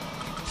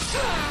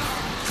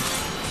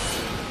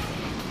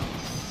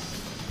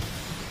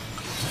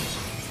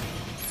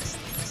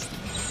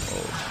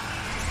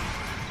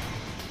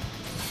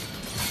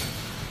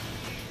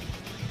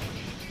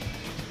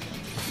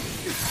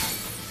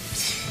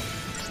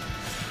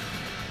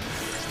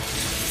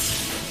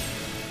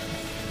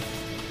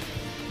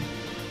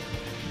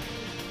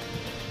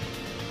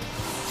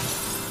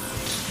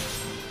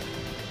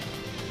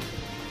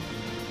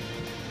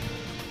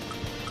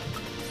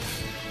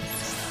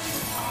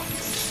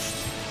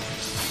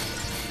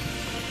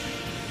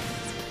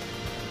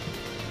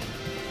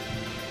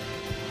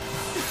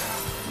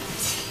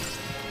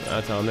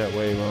 That's on that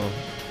way, man.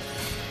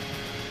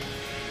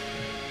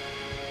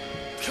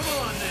 Come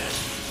on, then!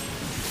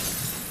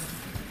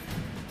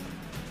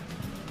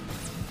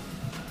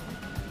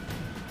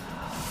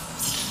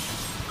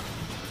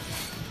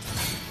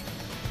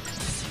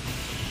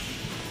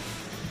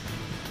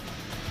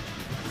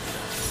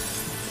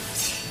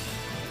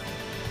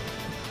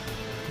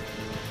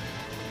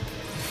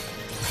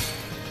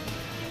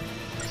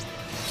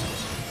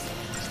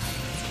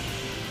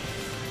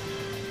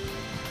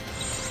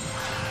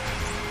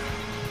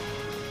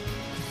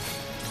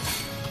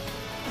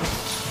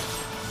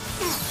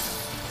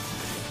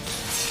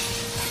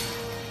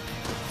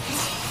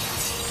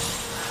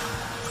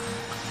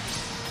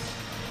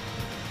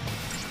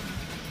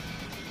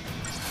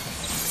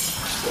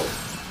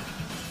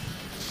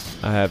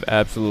 I have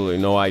absolutely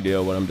no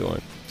idea what I'm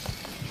doing.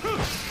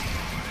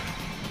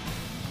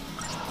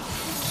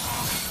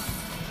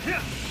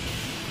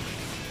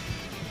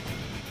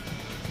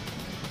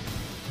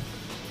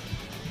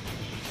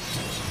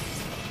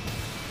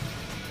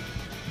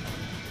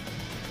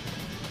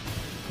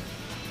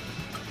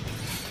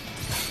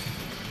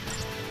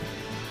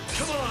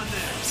 Come on,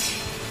 then!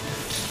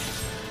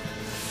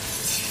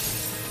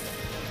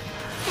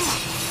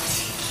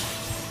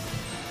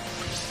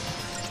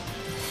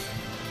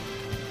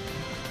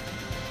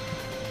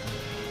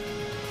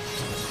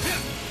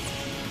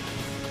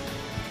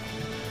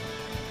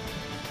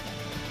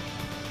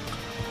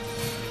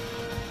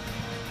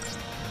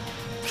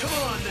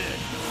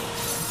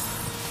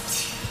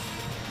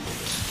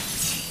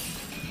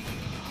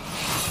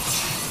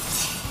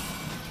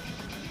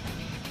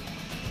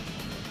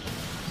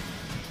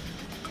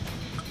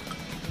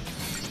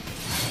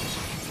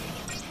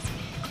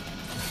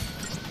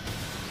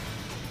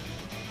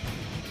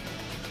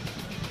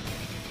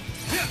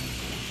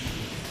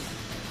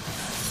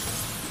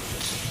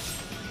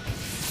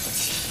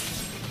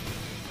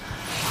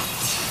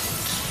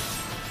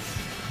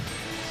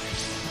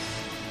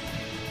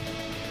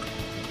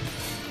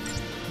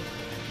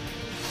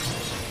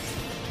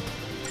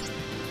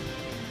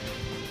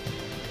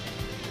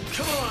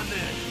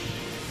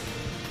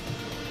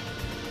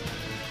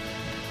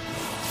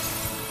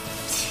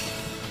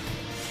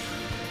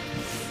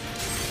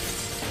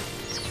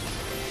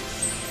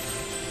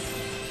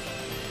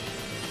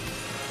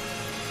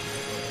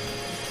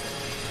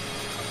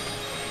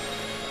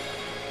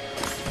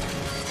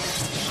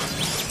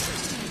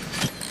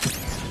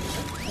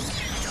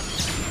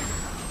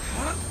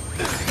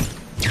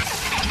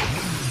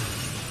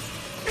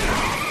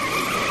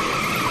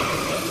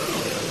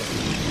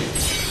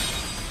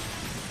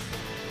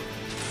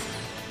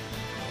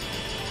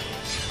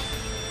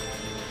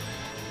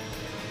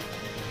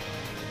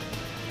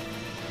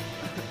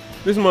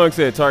 This mug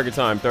said target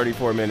time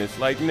 34 minutes.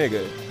 Like,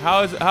 nigga,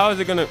 how is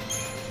it gonna?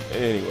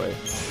 Anyway.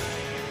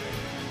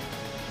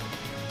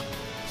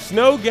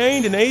 Snow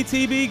gained an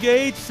ATB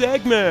gauge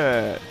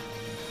segment.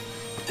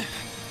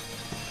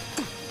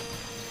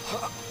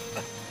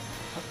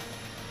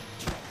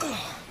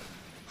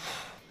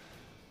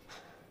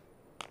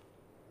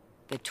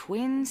 The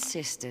twin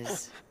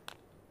sisters.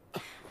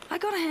 I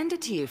gotta hand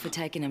it to you for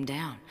taking them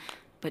down.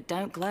 But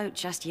don't gloat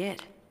just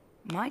yet.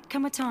 Might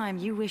come a time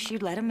you wish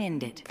you'd let them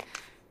end it.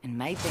 And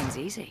made things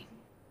easy.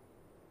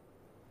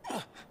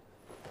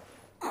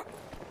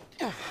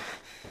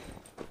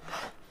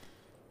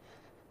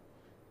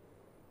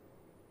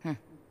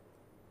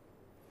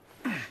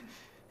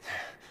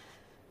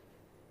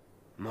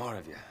 More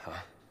of you, huh?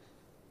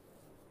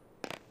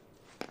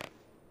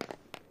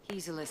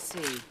 He's a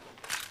lessee.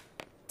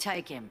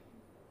 Take him.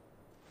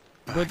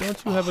 But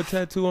don't you have a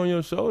tattoo on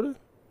your shoulder?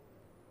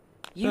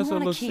 You That's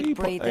want a to keep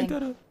Lassie.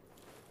 breathing?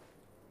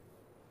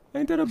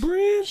 Ain't that a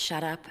brand?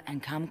 Shut up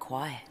and come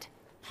quiet.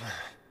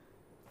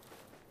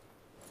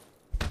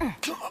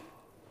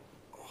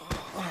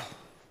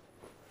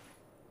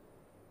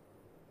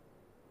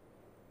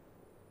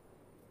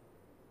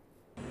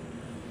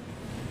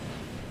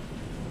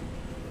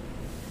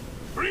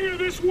 Bring her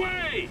this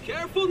way!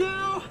 Careful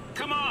now!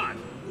 Come on!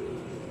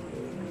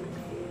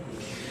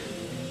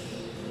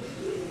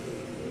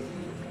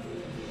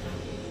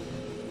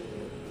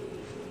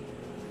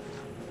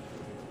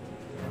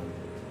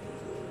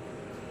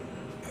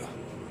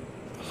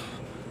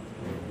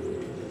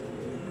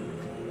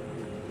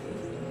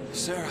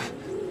 Sarah!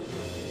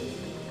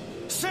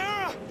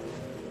 Sarah!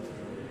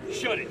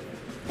 Shut it!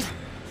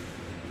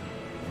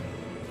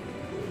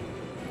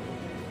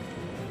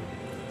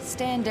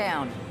 Stand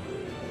down.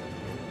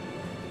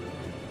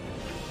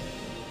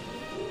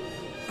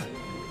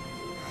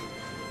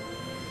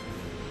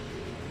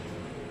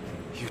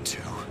 You two.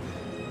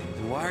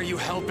 Why are you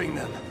helping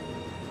them?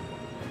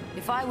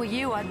 If I were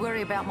you, I'd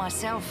worry about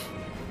myself.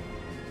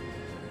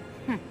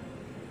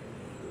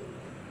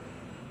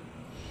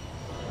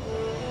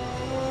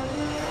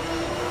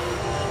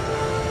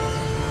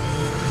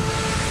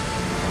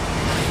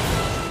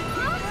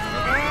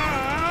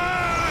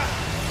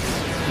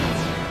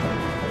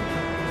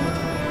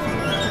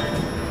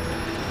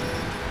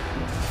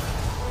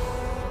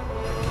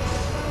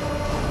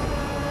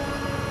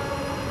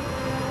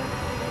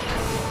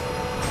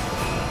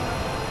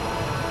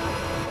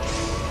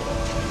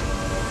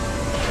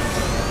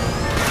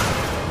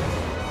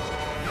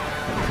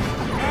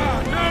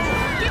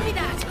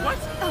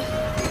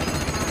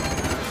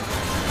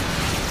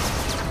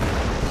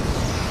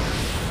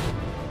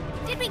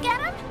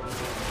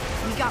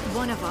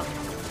 One of them.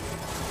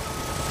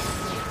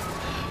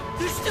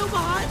 They're still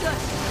behind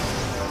us.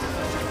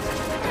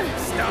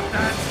 Stop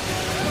that!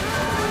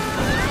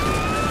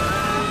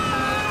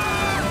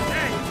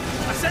 Hey!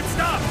 I said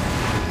stop!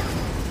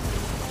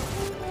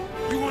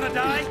 You wanna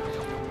die?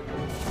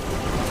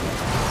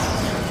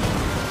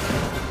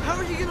 How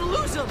are you gonna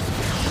lose them?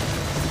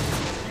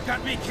 You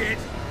got me, kid.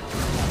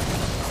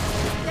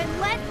 Then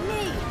let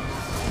me.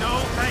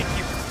 No, thank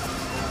you.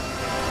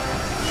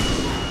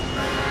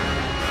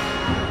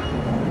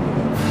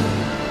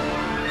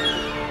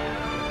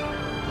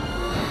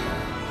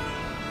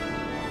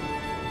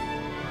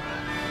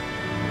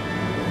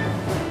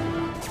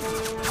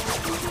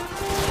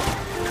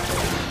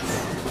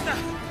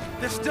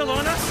 They're still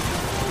on us?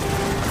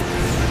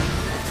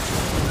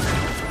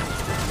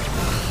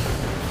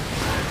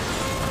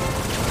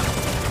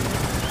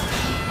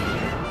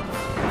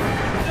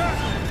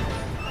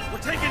 We're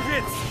taking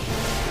hits!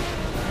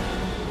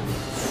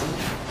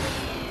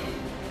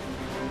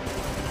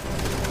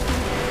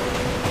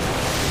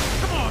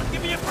 Come on,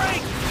 give me a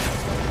break!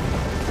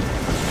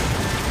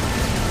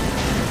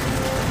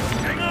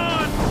 Hang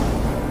on!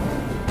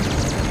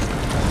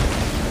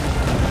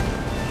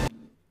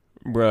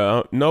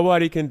 Bruh,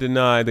 nobody can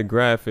deny the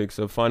graphics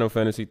of Final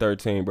Fantasy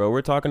XIII, bro.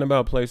 We're talking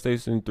about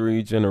PlayStation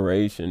 3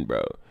 generation,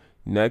 bro.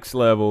 Next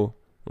level.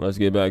 Let's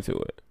get back to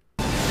it.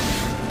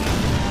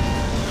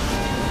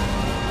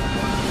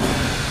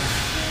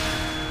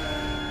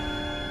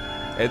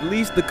 At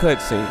least the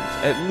cutscenes.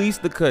 At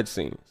least the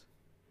cutscenes.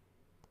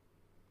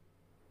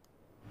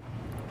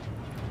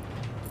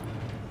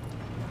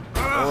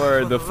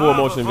 Or the full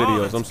motion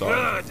videos. I'm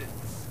sorry.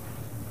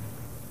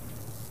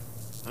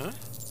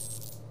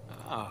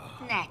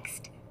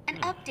 Next, an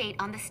update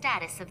on the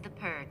status of the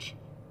Purge.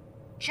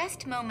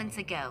 Just moments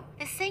ago,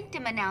 the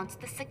Sanctum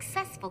announced the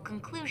successful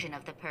conclusion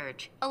of the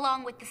Purge,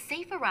 along with the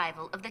safe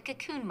arrival of the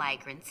Cocoon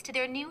migrants to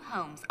their new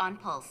homes on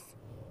Pulse.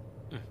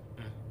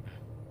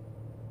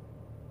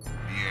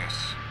 Yes,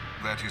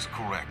 that is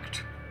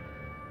correct.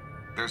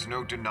 There's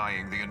no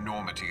denying the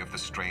enormity of the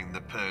strain the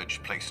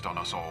Purge placed on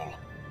us all.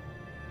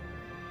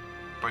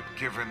 But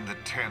given the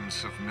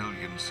tens of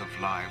millions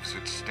of lives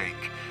at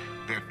stake,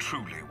 there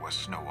truly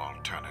was no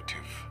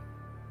alternative.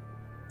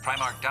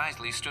 Primarch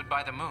Daisley stood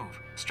by the move,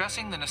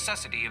 stressing the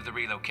necessity of the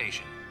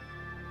relocation.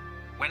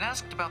 When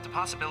asked about the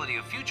possibility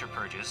of future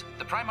purges,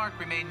 the Primarch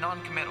remained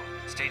non-committal,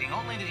 stating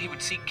only that he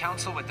would seek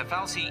counsel with the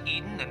fal'Cie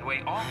Eden and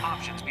weigh all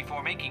options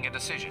before making a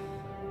decision.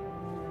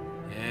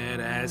 Yeah,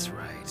 that's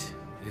right.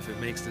 If it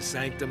makes the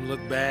Sanctum look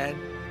bad,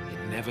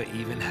 it never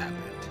even happened.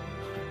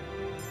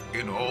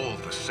 In all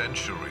the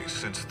centuries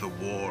since the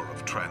War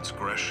of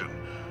Transgression,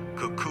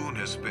 Cocoon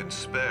has been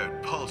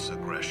spared pulse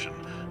aggression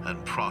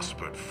and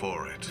prospered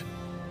for it.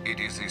 It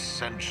is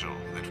essential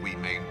that we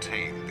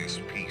maintain this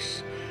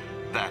peace.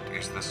 That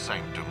is the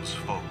Sanctum's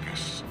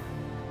focus.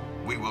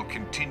 We will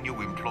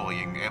continue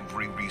employing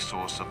every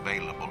resource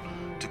available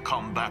to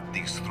combat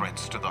these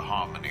threats to the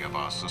harmony of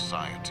our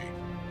society.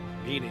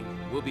 Meaning,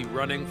 we'll be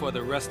running for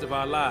the rest of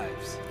our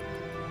lives.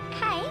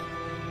 Hey,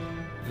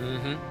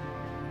 Mm-hmm.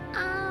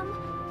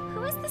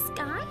 who is this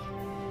guy?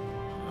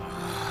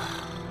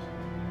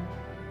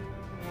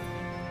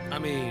 I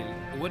mean,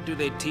 what do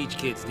they teach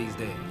kids these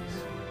days?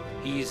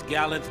 He's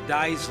Gallant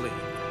Daisley,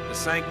 the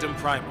Sanctum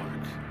Primarch.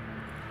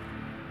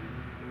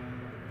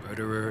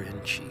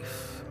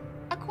 Murderer-in-Chief.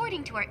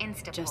 According to our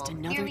Insta Just poll,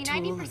 another nearly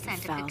tool of the 90% of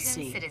fal'Cie.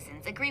 Cocoon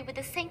citizens agree with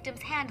the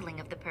Sanctum's handling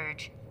of the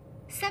Purge.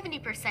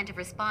 70% of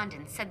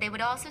respondents said they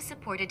would also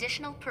support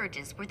additional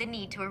purges were the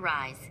need to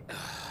arise.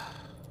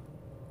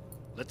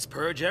 Let's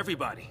purge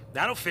everybody.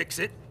 That'll fix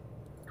it.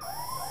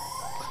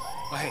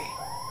 Oh, hey,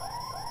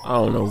 I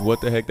don't know what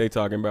the heck they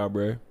talking about,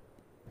 bruh.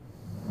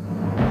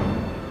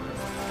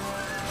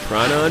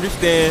 Trying to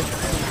understand.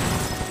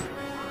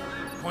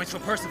 points for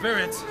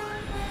perseverance.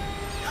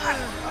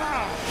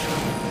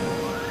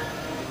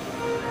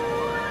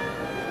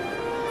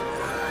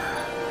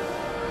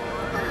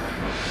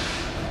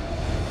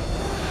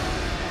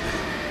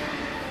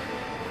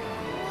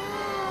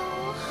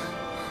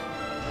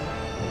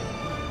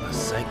 A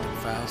Sanctum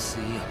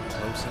fal'Cie up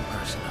close and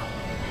personal.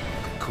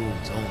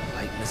 Cocoon's own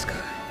light in the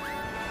sky.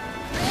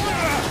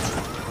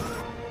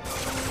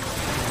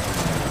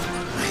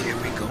 Here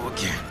we go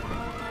again.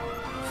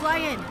 Fly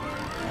in.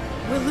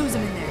 We'll lose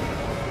him in there.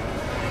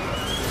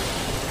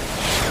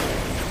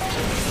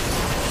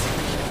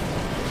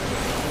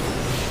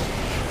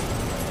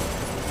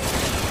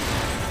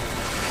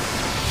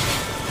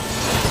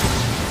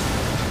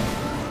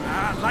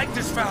 I like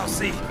this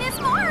fal'Cie. There's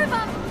more of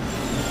them!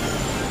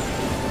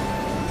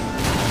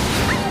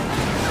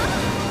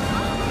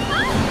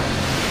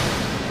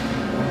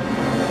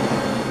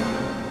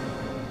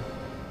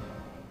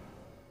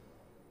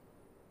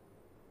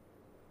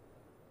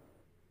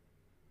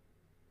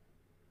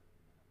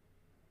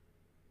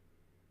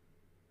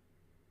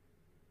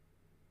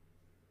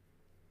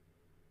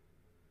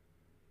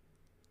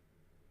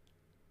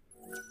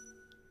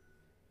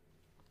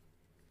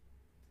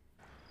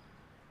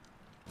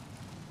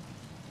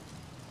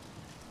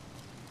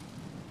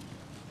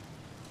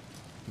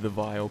 The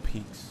Vile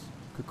Peaks,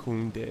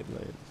 Cocoon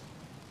Deadlands.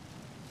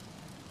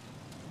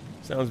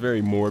 Sounds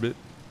very morbid.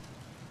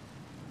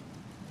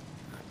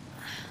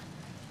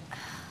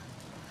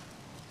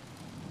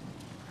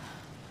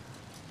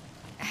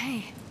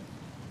 Hey.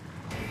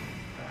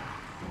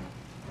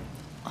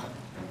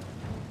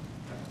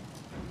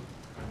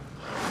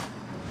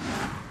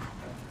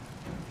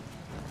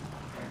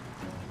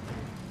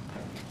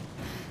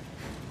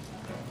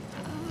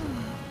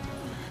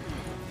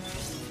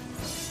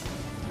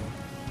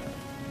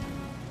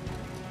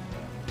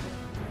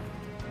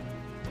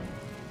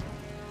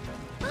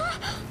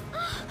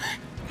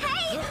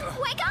 Hey,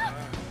 wake up!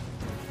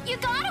 You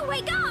gotta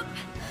wake up!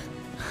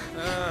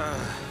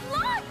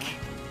 Look!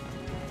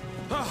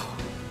 Oh.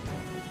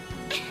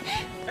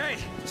 Hey,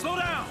 slow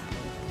down!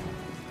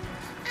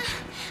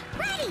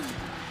 Ready!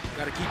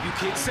 Gotta keep you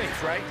kids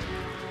safe, right?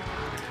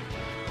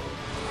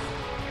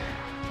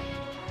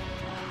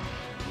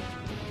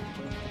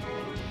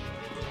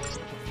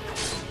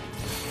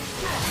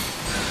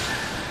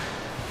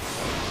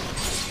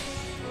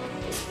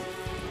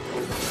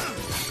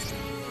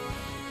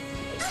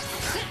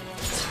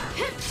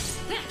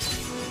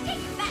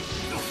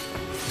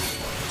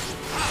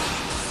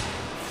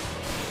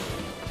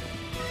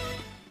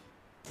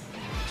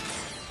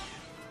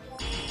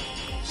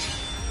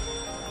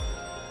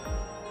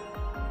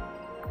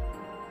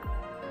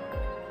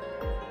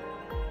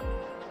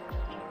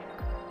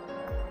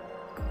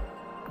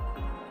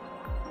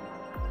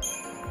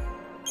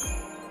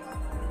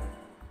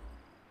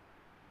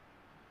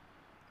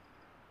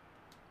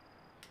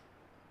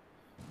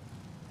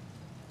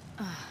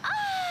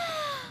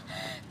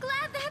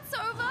 Glad that's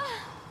over.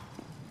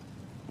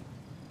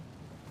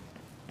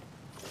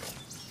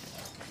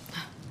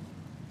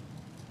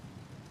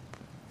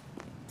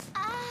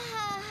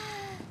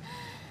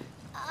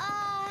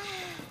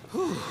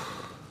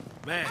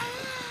 Man,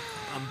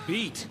 I'm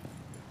beat.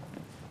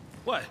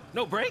 What,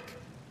 no break?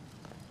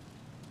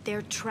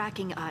 They're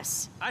tracking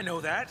us. I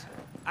know that,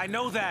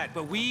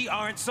 but we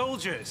aren't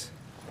soldiers.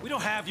 We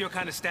don't have your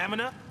kind of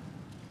stamina.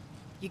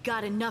 You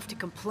got enough to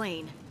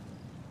complain.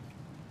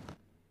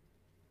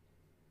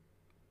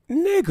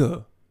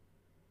 Nigga.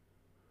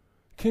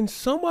 Can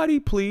somebody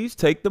please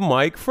take the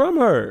mic from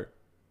her?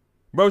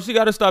 Bro, she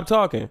gotta stop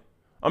talking.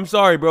 I'm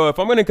sorry, bro. If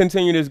I'm gonna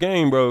continue this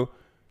game, bro,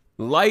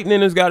 Lightning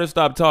has got to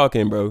stop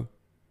talking, bro.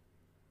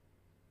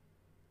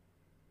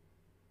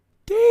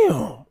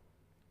 Damn.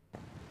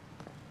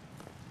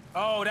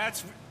 Oh,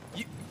 that's...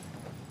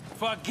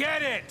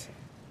 Forget it!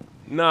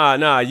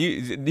 Nah.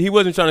 He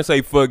wasn't trying to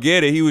say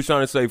forget it. He was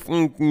trying to say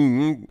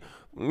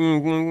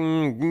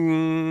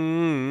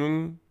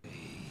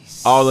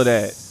all of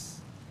that.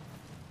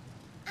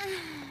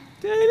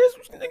 Dang, this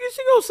nigga,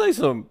 she gonna say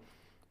something.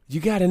 You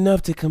got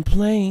enough to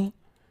complain,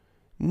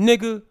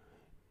 nigga.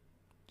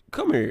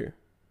 Come here.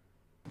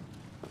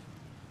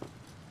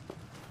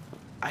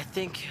 I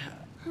think,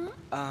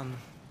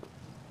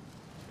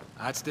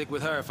 I'd stick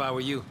with her if I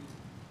were you.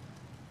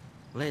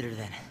 Later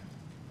then.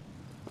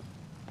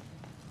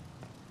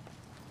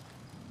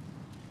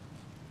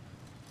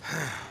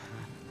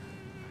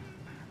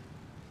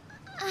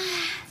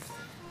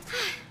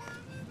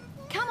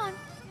 Come on,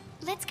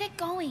 let's get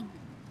going.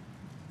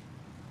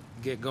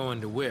 Get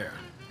going to where,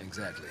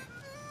 exactly?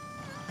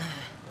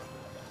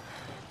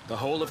 The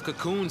whole of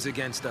Cocoon's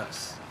against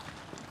us.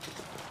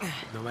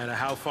 No matter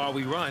how far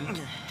we run,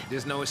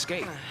 there's no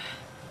escape.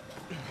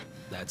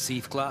 That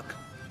Seath clock,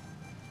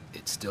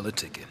 it's still a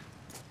ticking.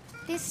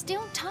 There's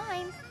still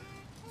time.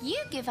 You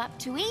give up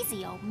too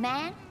easy, old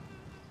man.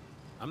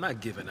 I'm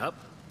not giving up.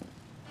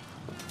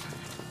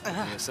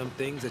 There's some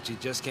things that you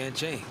just can't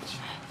change.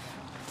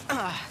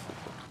 A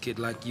kid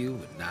like you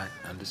would not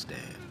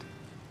understand.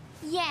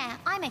 Yeah,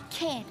 I'm a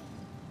kid.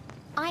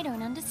 I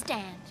don't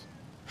understand.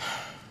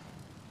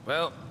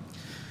 Well,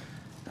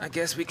 I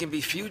guess we can be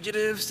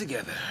fugitives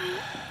together.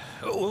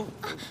 Oh.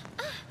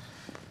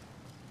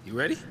 You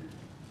ready?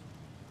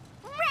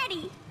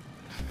 Ready!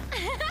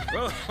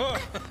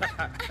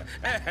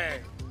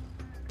 Hey!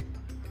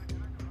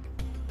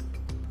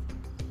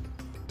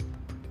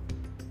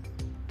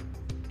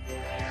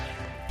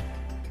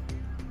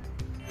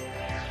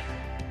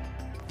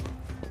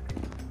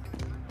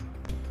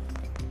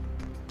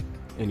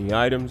 Any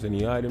items?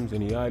 Any items?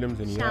 Any items?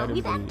 Any Shall items?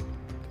 we then?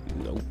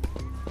 Nope.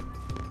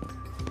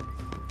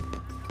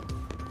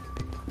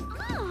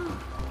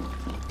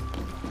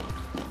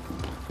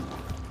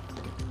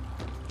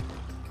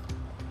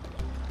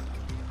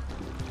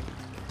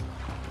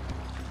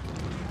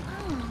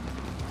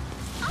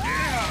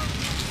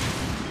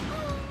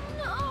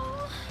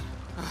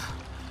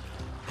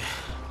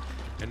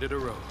 End of the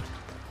road.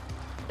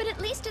 But at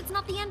least it's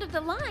not the end of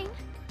the line.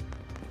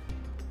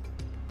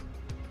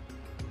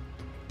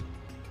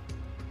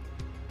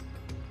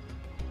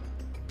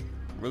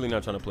 Really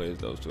not trying to play as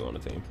those two on the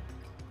team.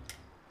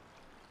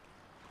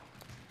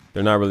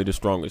 They're not really the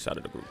strongest out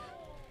of the group.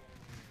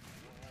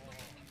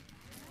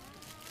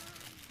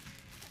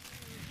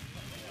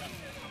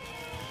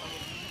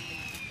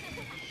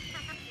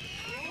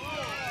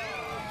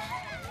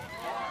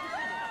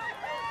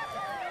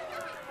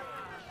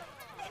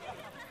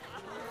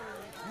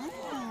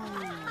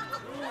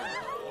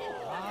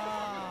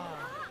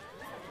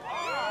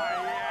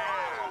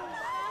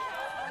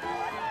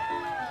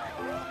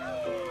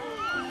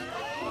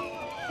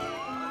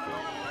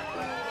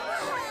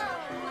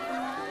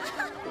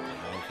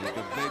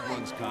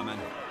 Coming.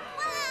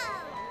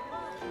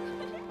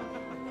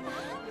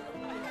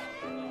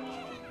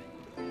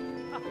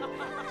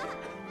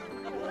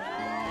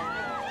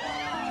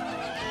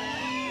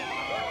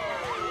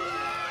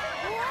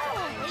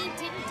 Whoa, they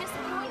didn't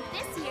disappoint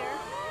this year.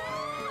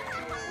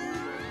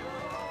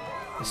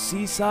 The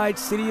seaside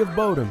city of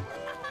Bodom.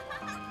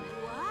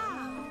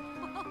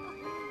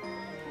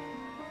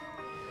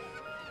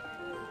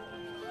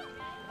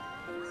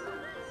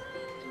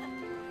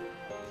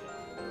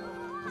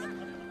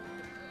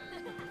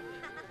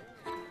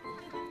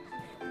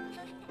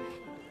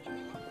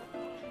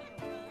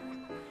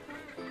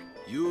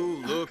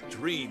 You look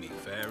dreamy,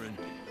 Farron.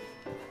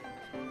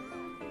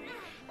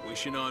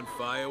 Wishing on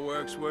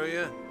fireworks, were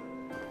you?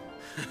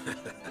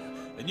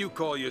 And you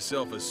call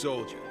yourself a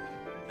soldier.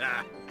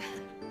 Ah.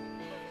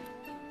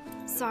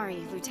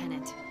 Sorry,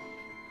 Lieutenant.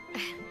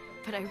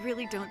 But I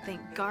really don't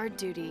think guard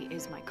duty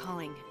is my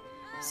calling,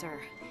 sir.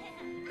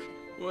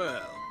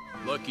 Well,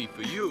 lucky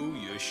for you,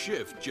 your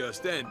shift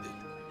just ended.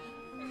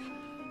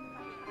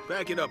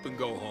 Pack it up and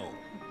go home.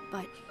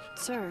 But,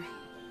 sir...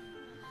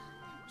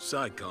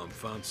 SciComm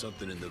found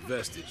something in the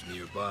vestige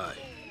nearby.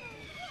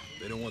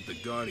 They don't want the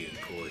Guardian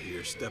Corps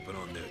here stepping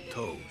on their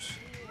toes.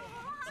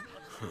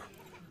 Huh.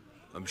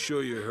 I'm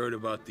sure you heard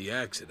about the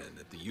accident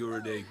at the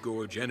Uriday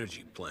Gorge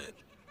energy plant,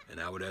 and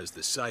how it has the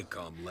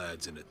SciComm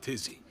lads in a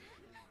tizzy.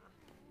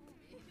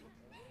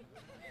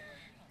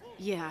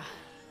 Yeah.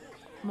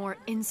 More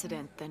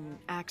incident than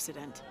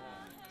accident.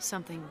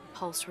 Something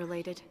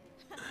pulse-related.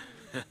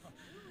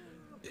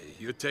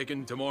 You're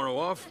taking tomorrow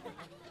off?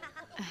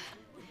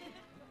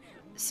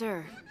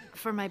 Sir,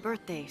 for my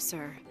birthday,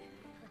 sir.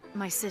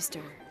 My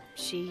sister,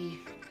 she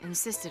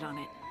insisted on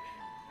it.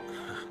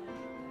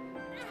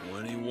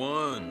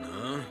 21,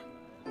 huh?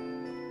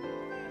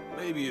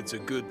 Maybe it's a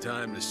good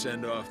time to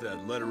send off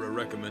that letter of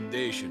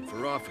recommendation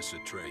for officer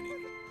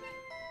training.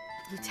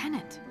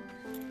 Lieutenant.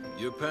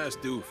 You're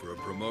past due for a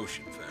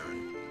promotion,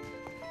 Farron.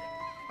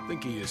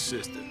 Think of your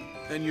sister,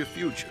 and your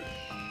future,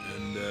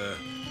 and,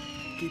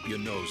 Keep your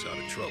nose out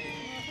of trouble.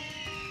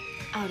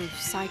 Out of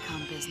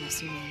SciComm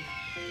business, you mean?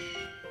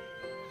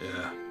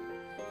 Yeah.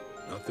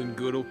 Nothing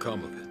good will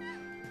come of it.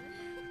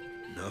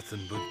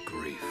 Nothing but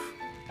grief.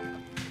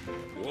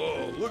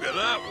 Whoa, look at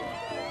that one!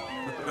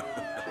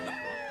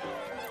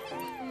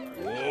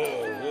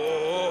 Whoa,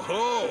 whoa,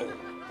 whoa!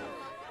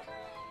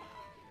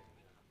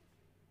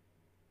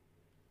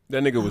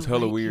 That nigga was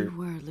hella Right weird. You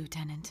were,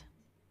 Lieutenant.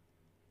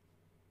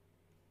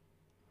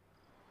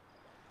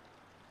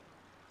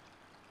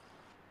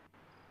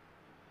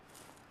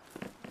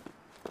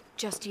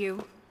 Just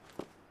you?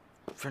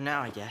 For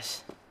now, I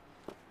guess.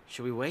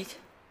 Should we wait?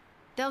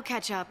 They'll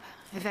catch up,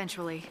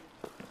 eventually.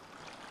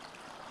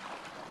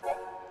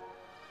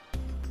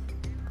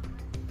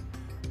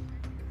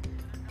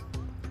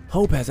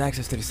 Hope has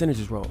access to the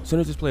Synergist role.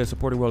 Synergists play a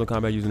supporting role in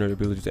combat using their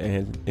abilities to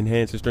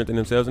enhance and strengthen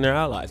themselves and their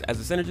allies. As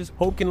a Synergist,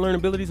 Hope can learn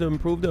abilities that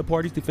improve the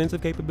party's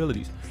defensive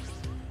capabilities.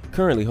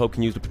 Currently, Hope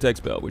can use the Protect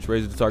spell, which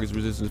raises the target's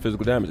resistance to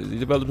physical damages. He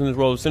develops in his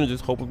role of Synergist.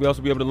 Hope will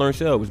also be able to learn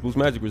Shell, which boosts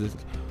magic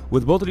resistance.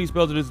 With both of these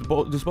spells at his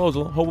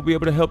disposal, Hope will be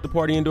able to help the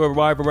party endure a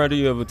wide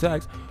variety of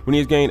attacks. When he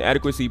has gained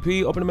adequate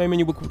CP, open the main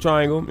menu with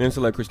Triangle and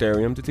select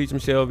Crystarium to teach him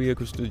Shell via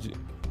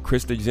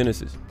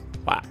Christogenesis.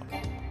 Wow.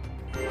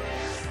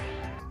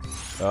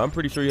 I'm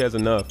pretty sure he has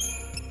enough.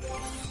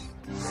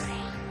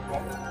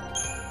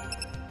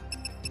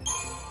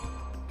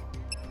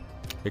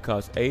 It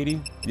costs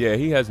 80. Yeah,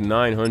 he has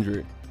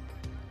 900.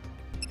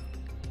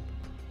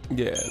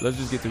 Yeah, let's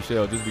just get to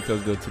Shell just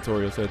because the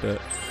tutorial said that.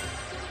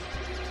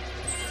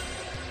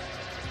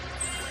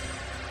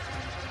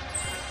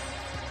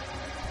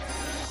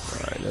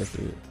 Alright, that's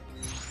it.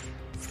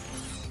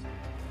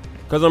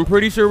 Because I'm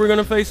pretty sure we're going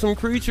to face some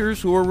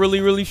creatures who are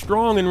really, really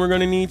strong, and we're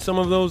going to need some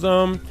of those,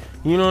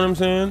 you know what I'm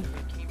saying?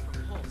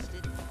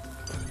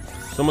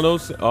 Some of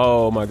those,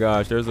 oh my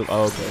gosh, there's a,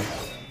 oh, okay.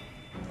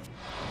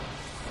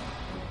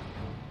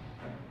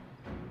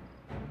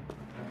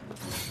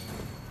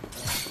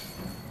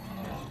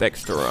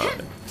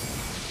 Dexteron.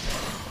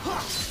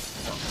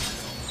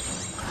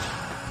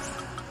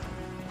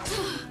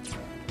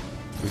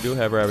 We do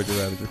have Ravager,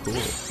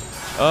 cool.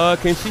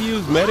 Can she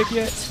use Medic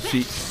yet?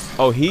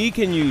 Oh, he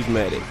can use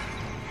Medic.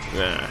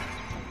 Nah.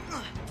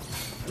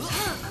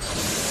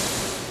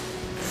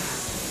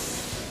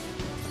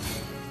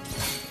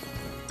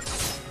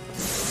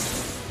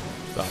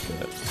 Stop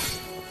that.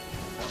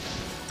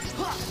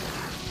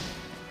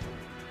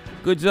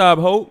 Good job,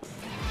 Hope.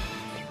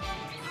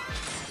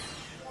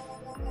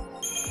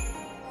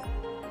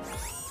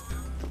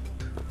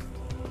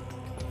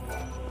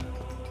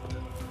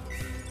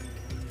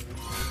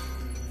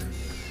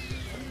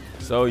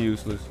 So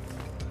useless.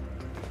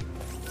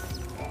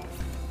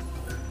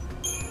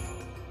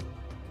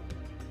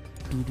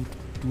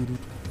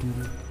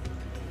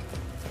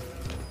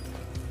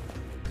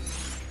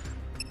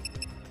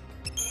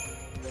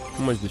 How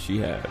much does she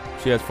have?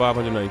 She has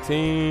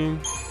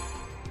 519.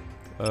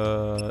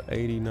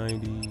 80, 90, 90,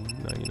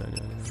 90,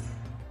 90.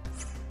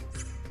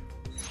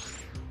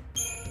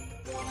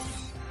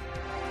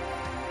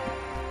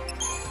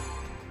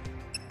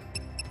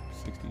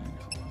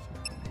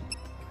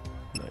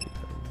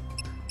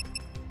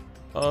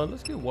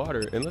 Let's get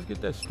water and let's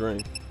get that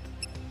strength.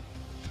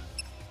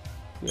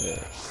 Yeah,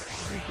 let's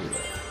do that.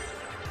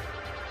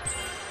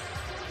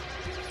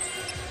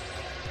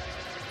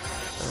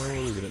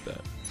 I'll leave it at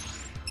that.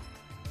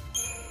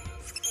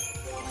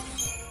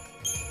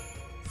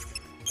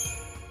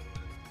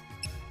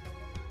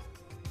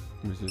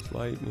 Resist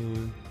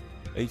lightning.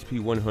 HP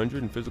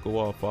 100 and physical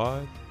wall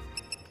 5.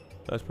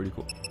 That's pretty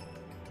cool.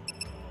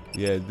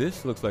 Yeah,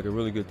 this looks like a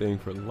really good thing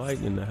for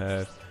lightning to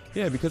have.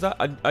 Yeah, because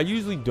I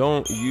usually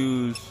don't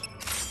use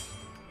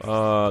you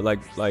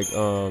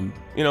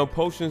know,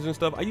 potions and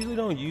stuff. I usually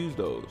don't use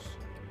those.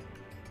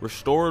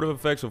 Restorative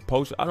effects of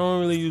potions. I don't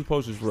really use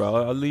potions for real.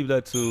 I leave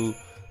that to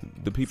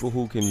the people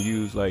who can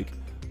use like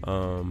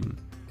who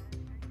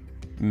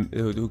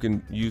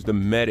can use the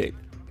medic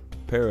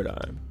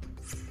paradigm.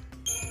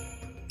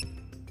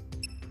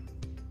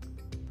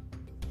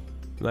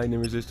 Lightning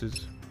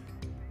resistance.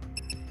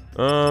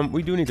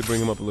 We do need to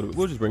bring him up a little bit.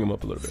 We'll just bring him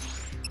up a little bit.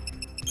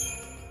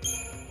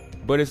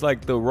 But it's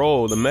like the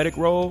role, the medic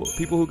role,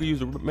 people who can use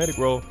the medic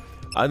role,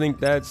 I think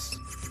that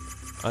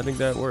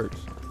works.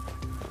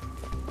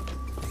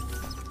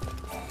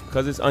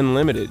 Cause it's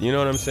unlimited, you know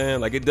what I'm saying?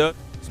 Like it does.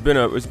 It's been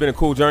a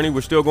cool journey. We're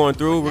still going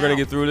through. We're gonna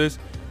get through this.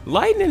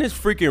 Lightning is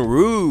freaking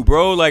rude,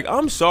 bro. Like,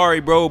 I'm sorry,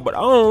 bro, but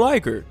I don't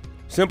like her.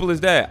 Simple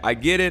as that. I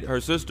get it.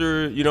 Her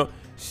sister, you know,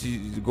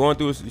 she's going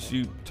through,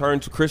 she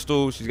turned to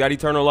crystal. She's got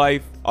eternal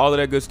life, all of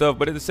that good stuff.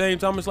 But at the same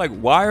time, it's like,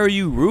 why are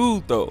you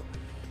rude though?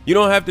 You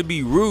don't have to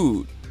be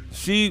rude.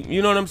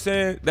 You know what I'm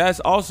saying? That's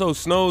also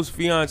Snow's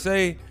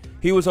fiance.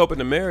 He was hoping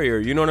to marry her,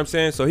 you know what I'm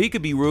saying? So he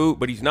could be rude,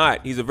 but he's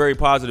not. He's a very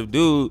positive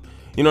dude,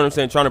 you know what I'm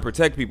saying? Trying to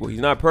protect people. He's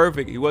not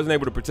perfect. He wasn't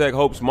able to protect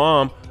Hope's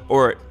mom,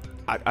 or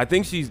I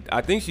think she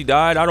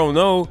died. I don't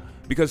know,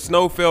 because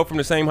Snow fell from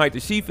the same height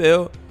that she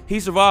fell. He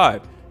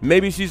survived.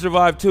 Maybe she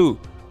survived too.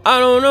 I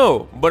don't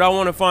know, but I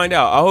want to find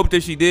out. I hope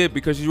that she did,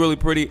 because she's really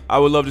pretty. I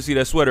would love to see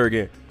that sweater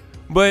again.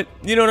 But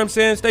you know what I'm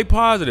saying? Stay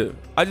positive.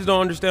 I just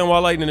don't understand why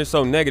Lightning is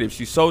so negative.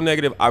 She's so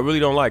negative. I really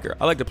don't like her.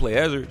 I like to play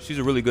as her. She's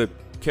a really good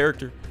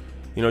character.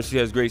 You know, she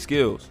has great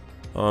skills.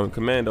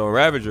 Commando and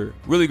Ravager,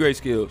 really great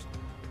skills.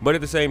 But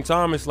at the same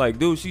time, it's like,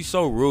 dude, she's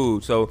so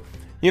rude. So,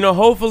 you know,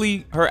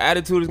 hopefully her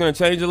attitude is going to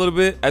change a little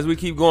bit as we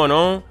keep going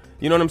on.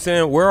 You know what I'm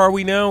saying? Where are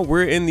we now?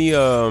 We're in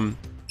the,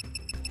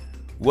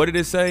 what did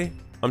it say?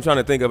 I'm trying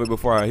to think of it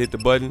before I hit the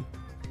button.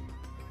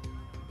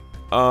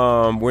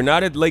 We're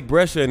not at Lake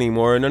Brescia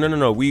anymore.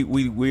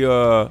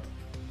 No.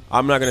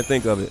 I'm not going to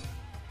think of it.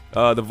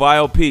 The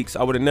Vile Peaks.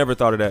 I would have never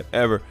thought of that,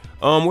 ever.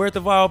 We're at the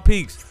Vile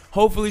Peaks.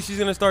 Hopefully she's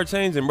going to start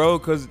changing, bro,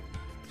 because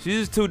she's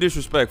just too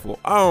disrespectful.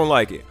 I don't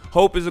like it.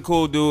 Hope is a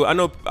cool dude. I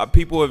know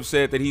people have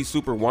said that he's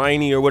super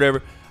whiny or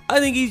whatever. I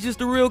think he's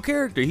just a real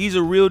character. He's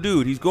a real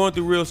dude. He's going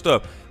through real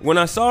stuff. When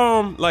I saw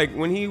him, like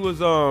when he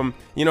was,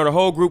 you know, the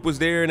whole group was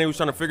there and they was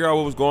trying to figure out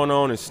what was going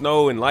on, and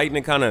Snow and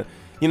Lightning kind of,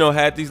 you know,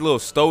 had these little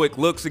stoic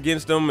looks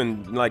against him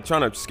and like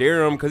trying to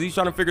scare him because he's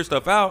trying to figure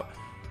stuff out.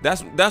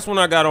 That's when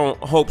I got on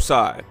Hope's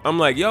side. I'm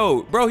like,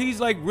 yo, bro, he's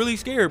like really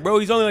scared, bro.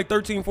 He's only like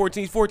 13,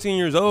 14, 14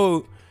 years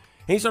old.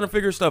 And he's trying to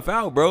figure stuff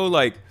out, bro.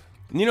 Like,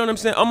 you know what I'm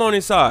saying? I'm on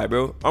his side,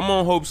 bro. I'm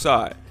on Hope's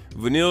side.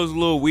 Vanille's a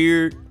little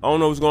weird. I don't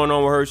know what's going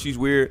on with her. She's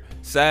weird.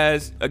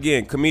 Saz,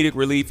 again, comedic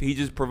relief. He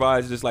just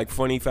provides this like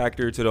funny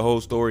factor to the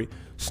whole story.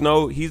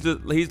 Snow, he's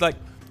like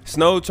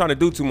Snow trying to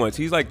do too much.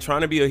 He's like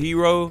trying to be a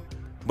hero,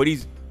 but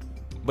he's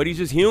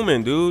just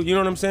human, dude. You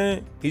know what I'm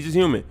saying? He's just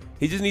human.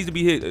 He just needs to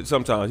be hit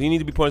sometimes. He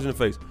needs to be punched in the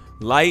face.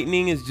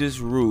 Lightning is just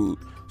rude.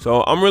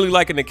 So I'm really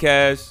liking the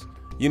cast.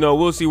 You know,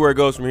 we'll see where it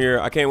goes from here.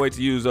 I can't wait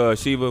to use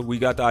Shiva. We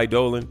got the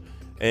Eidolon.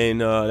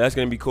 And that's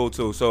going to be cool,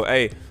 too. So,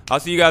 hey,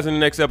 I'll see you guys in the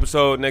next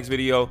episode, next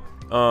video.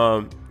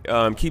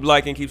 Keep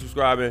liking, keep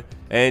subscribing,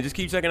 and just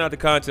keep checking out the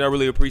content. I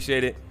really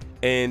appreciate it.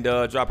 And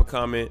drop a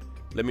comment.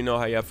 Let me know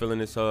how y'all feeling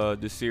this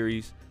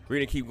series. We're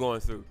going to keep going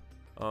through.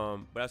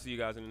 But I'll see you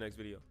guys in the next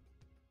video.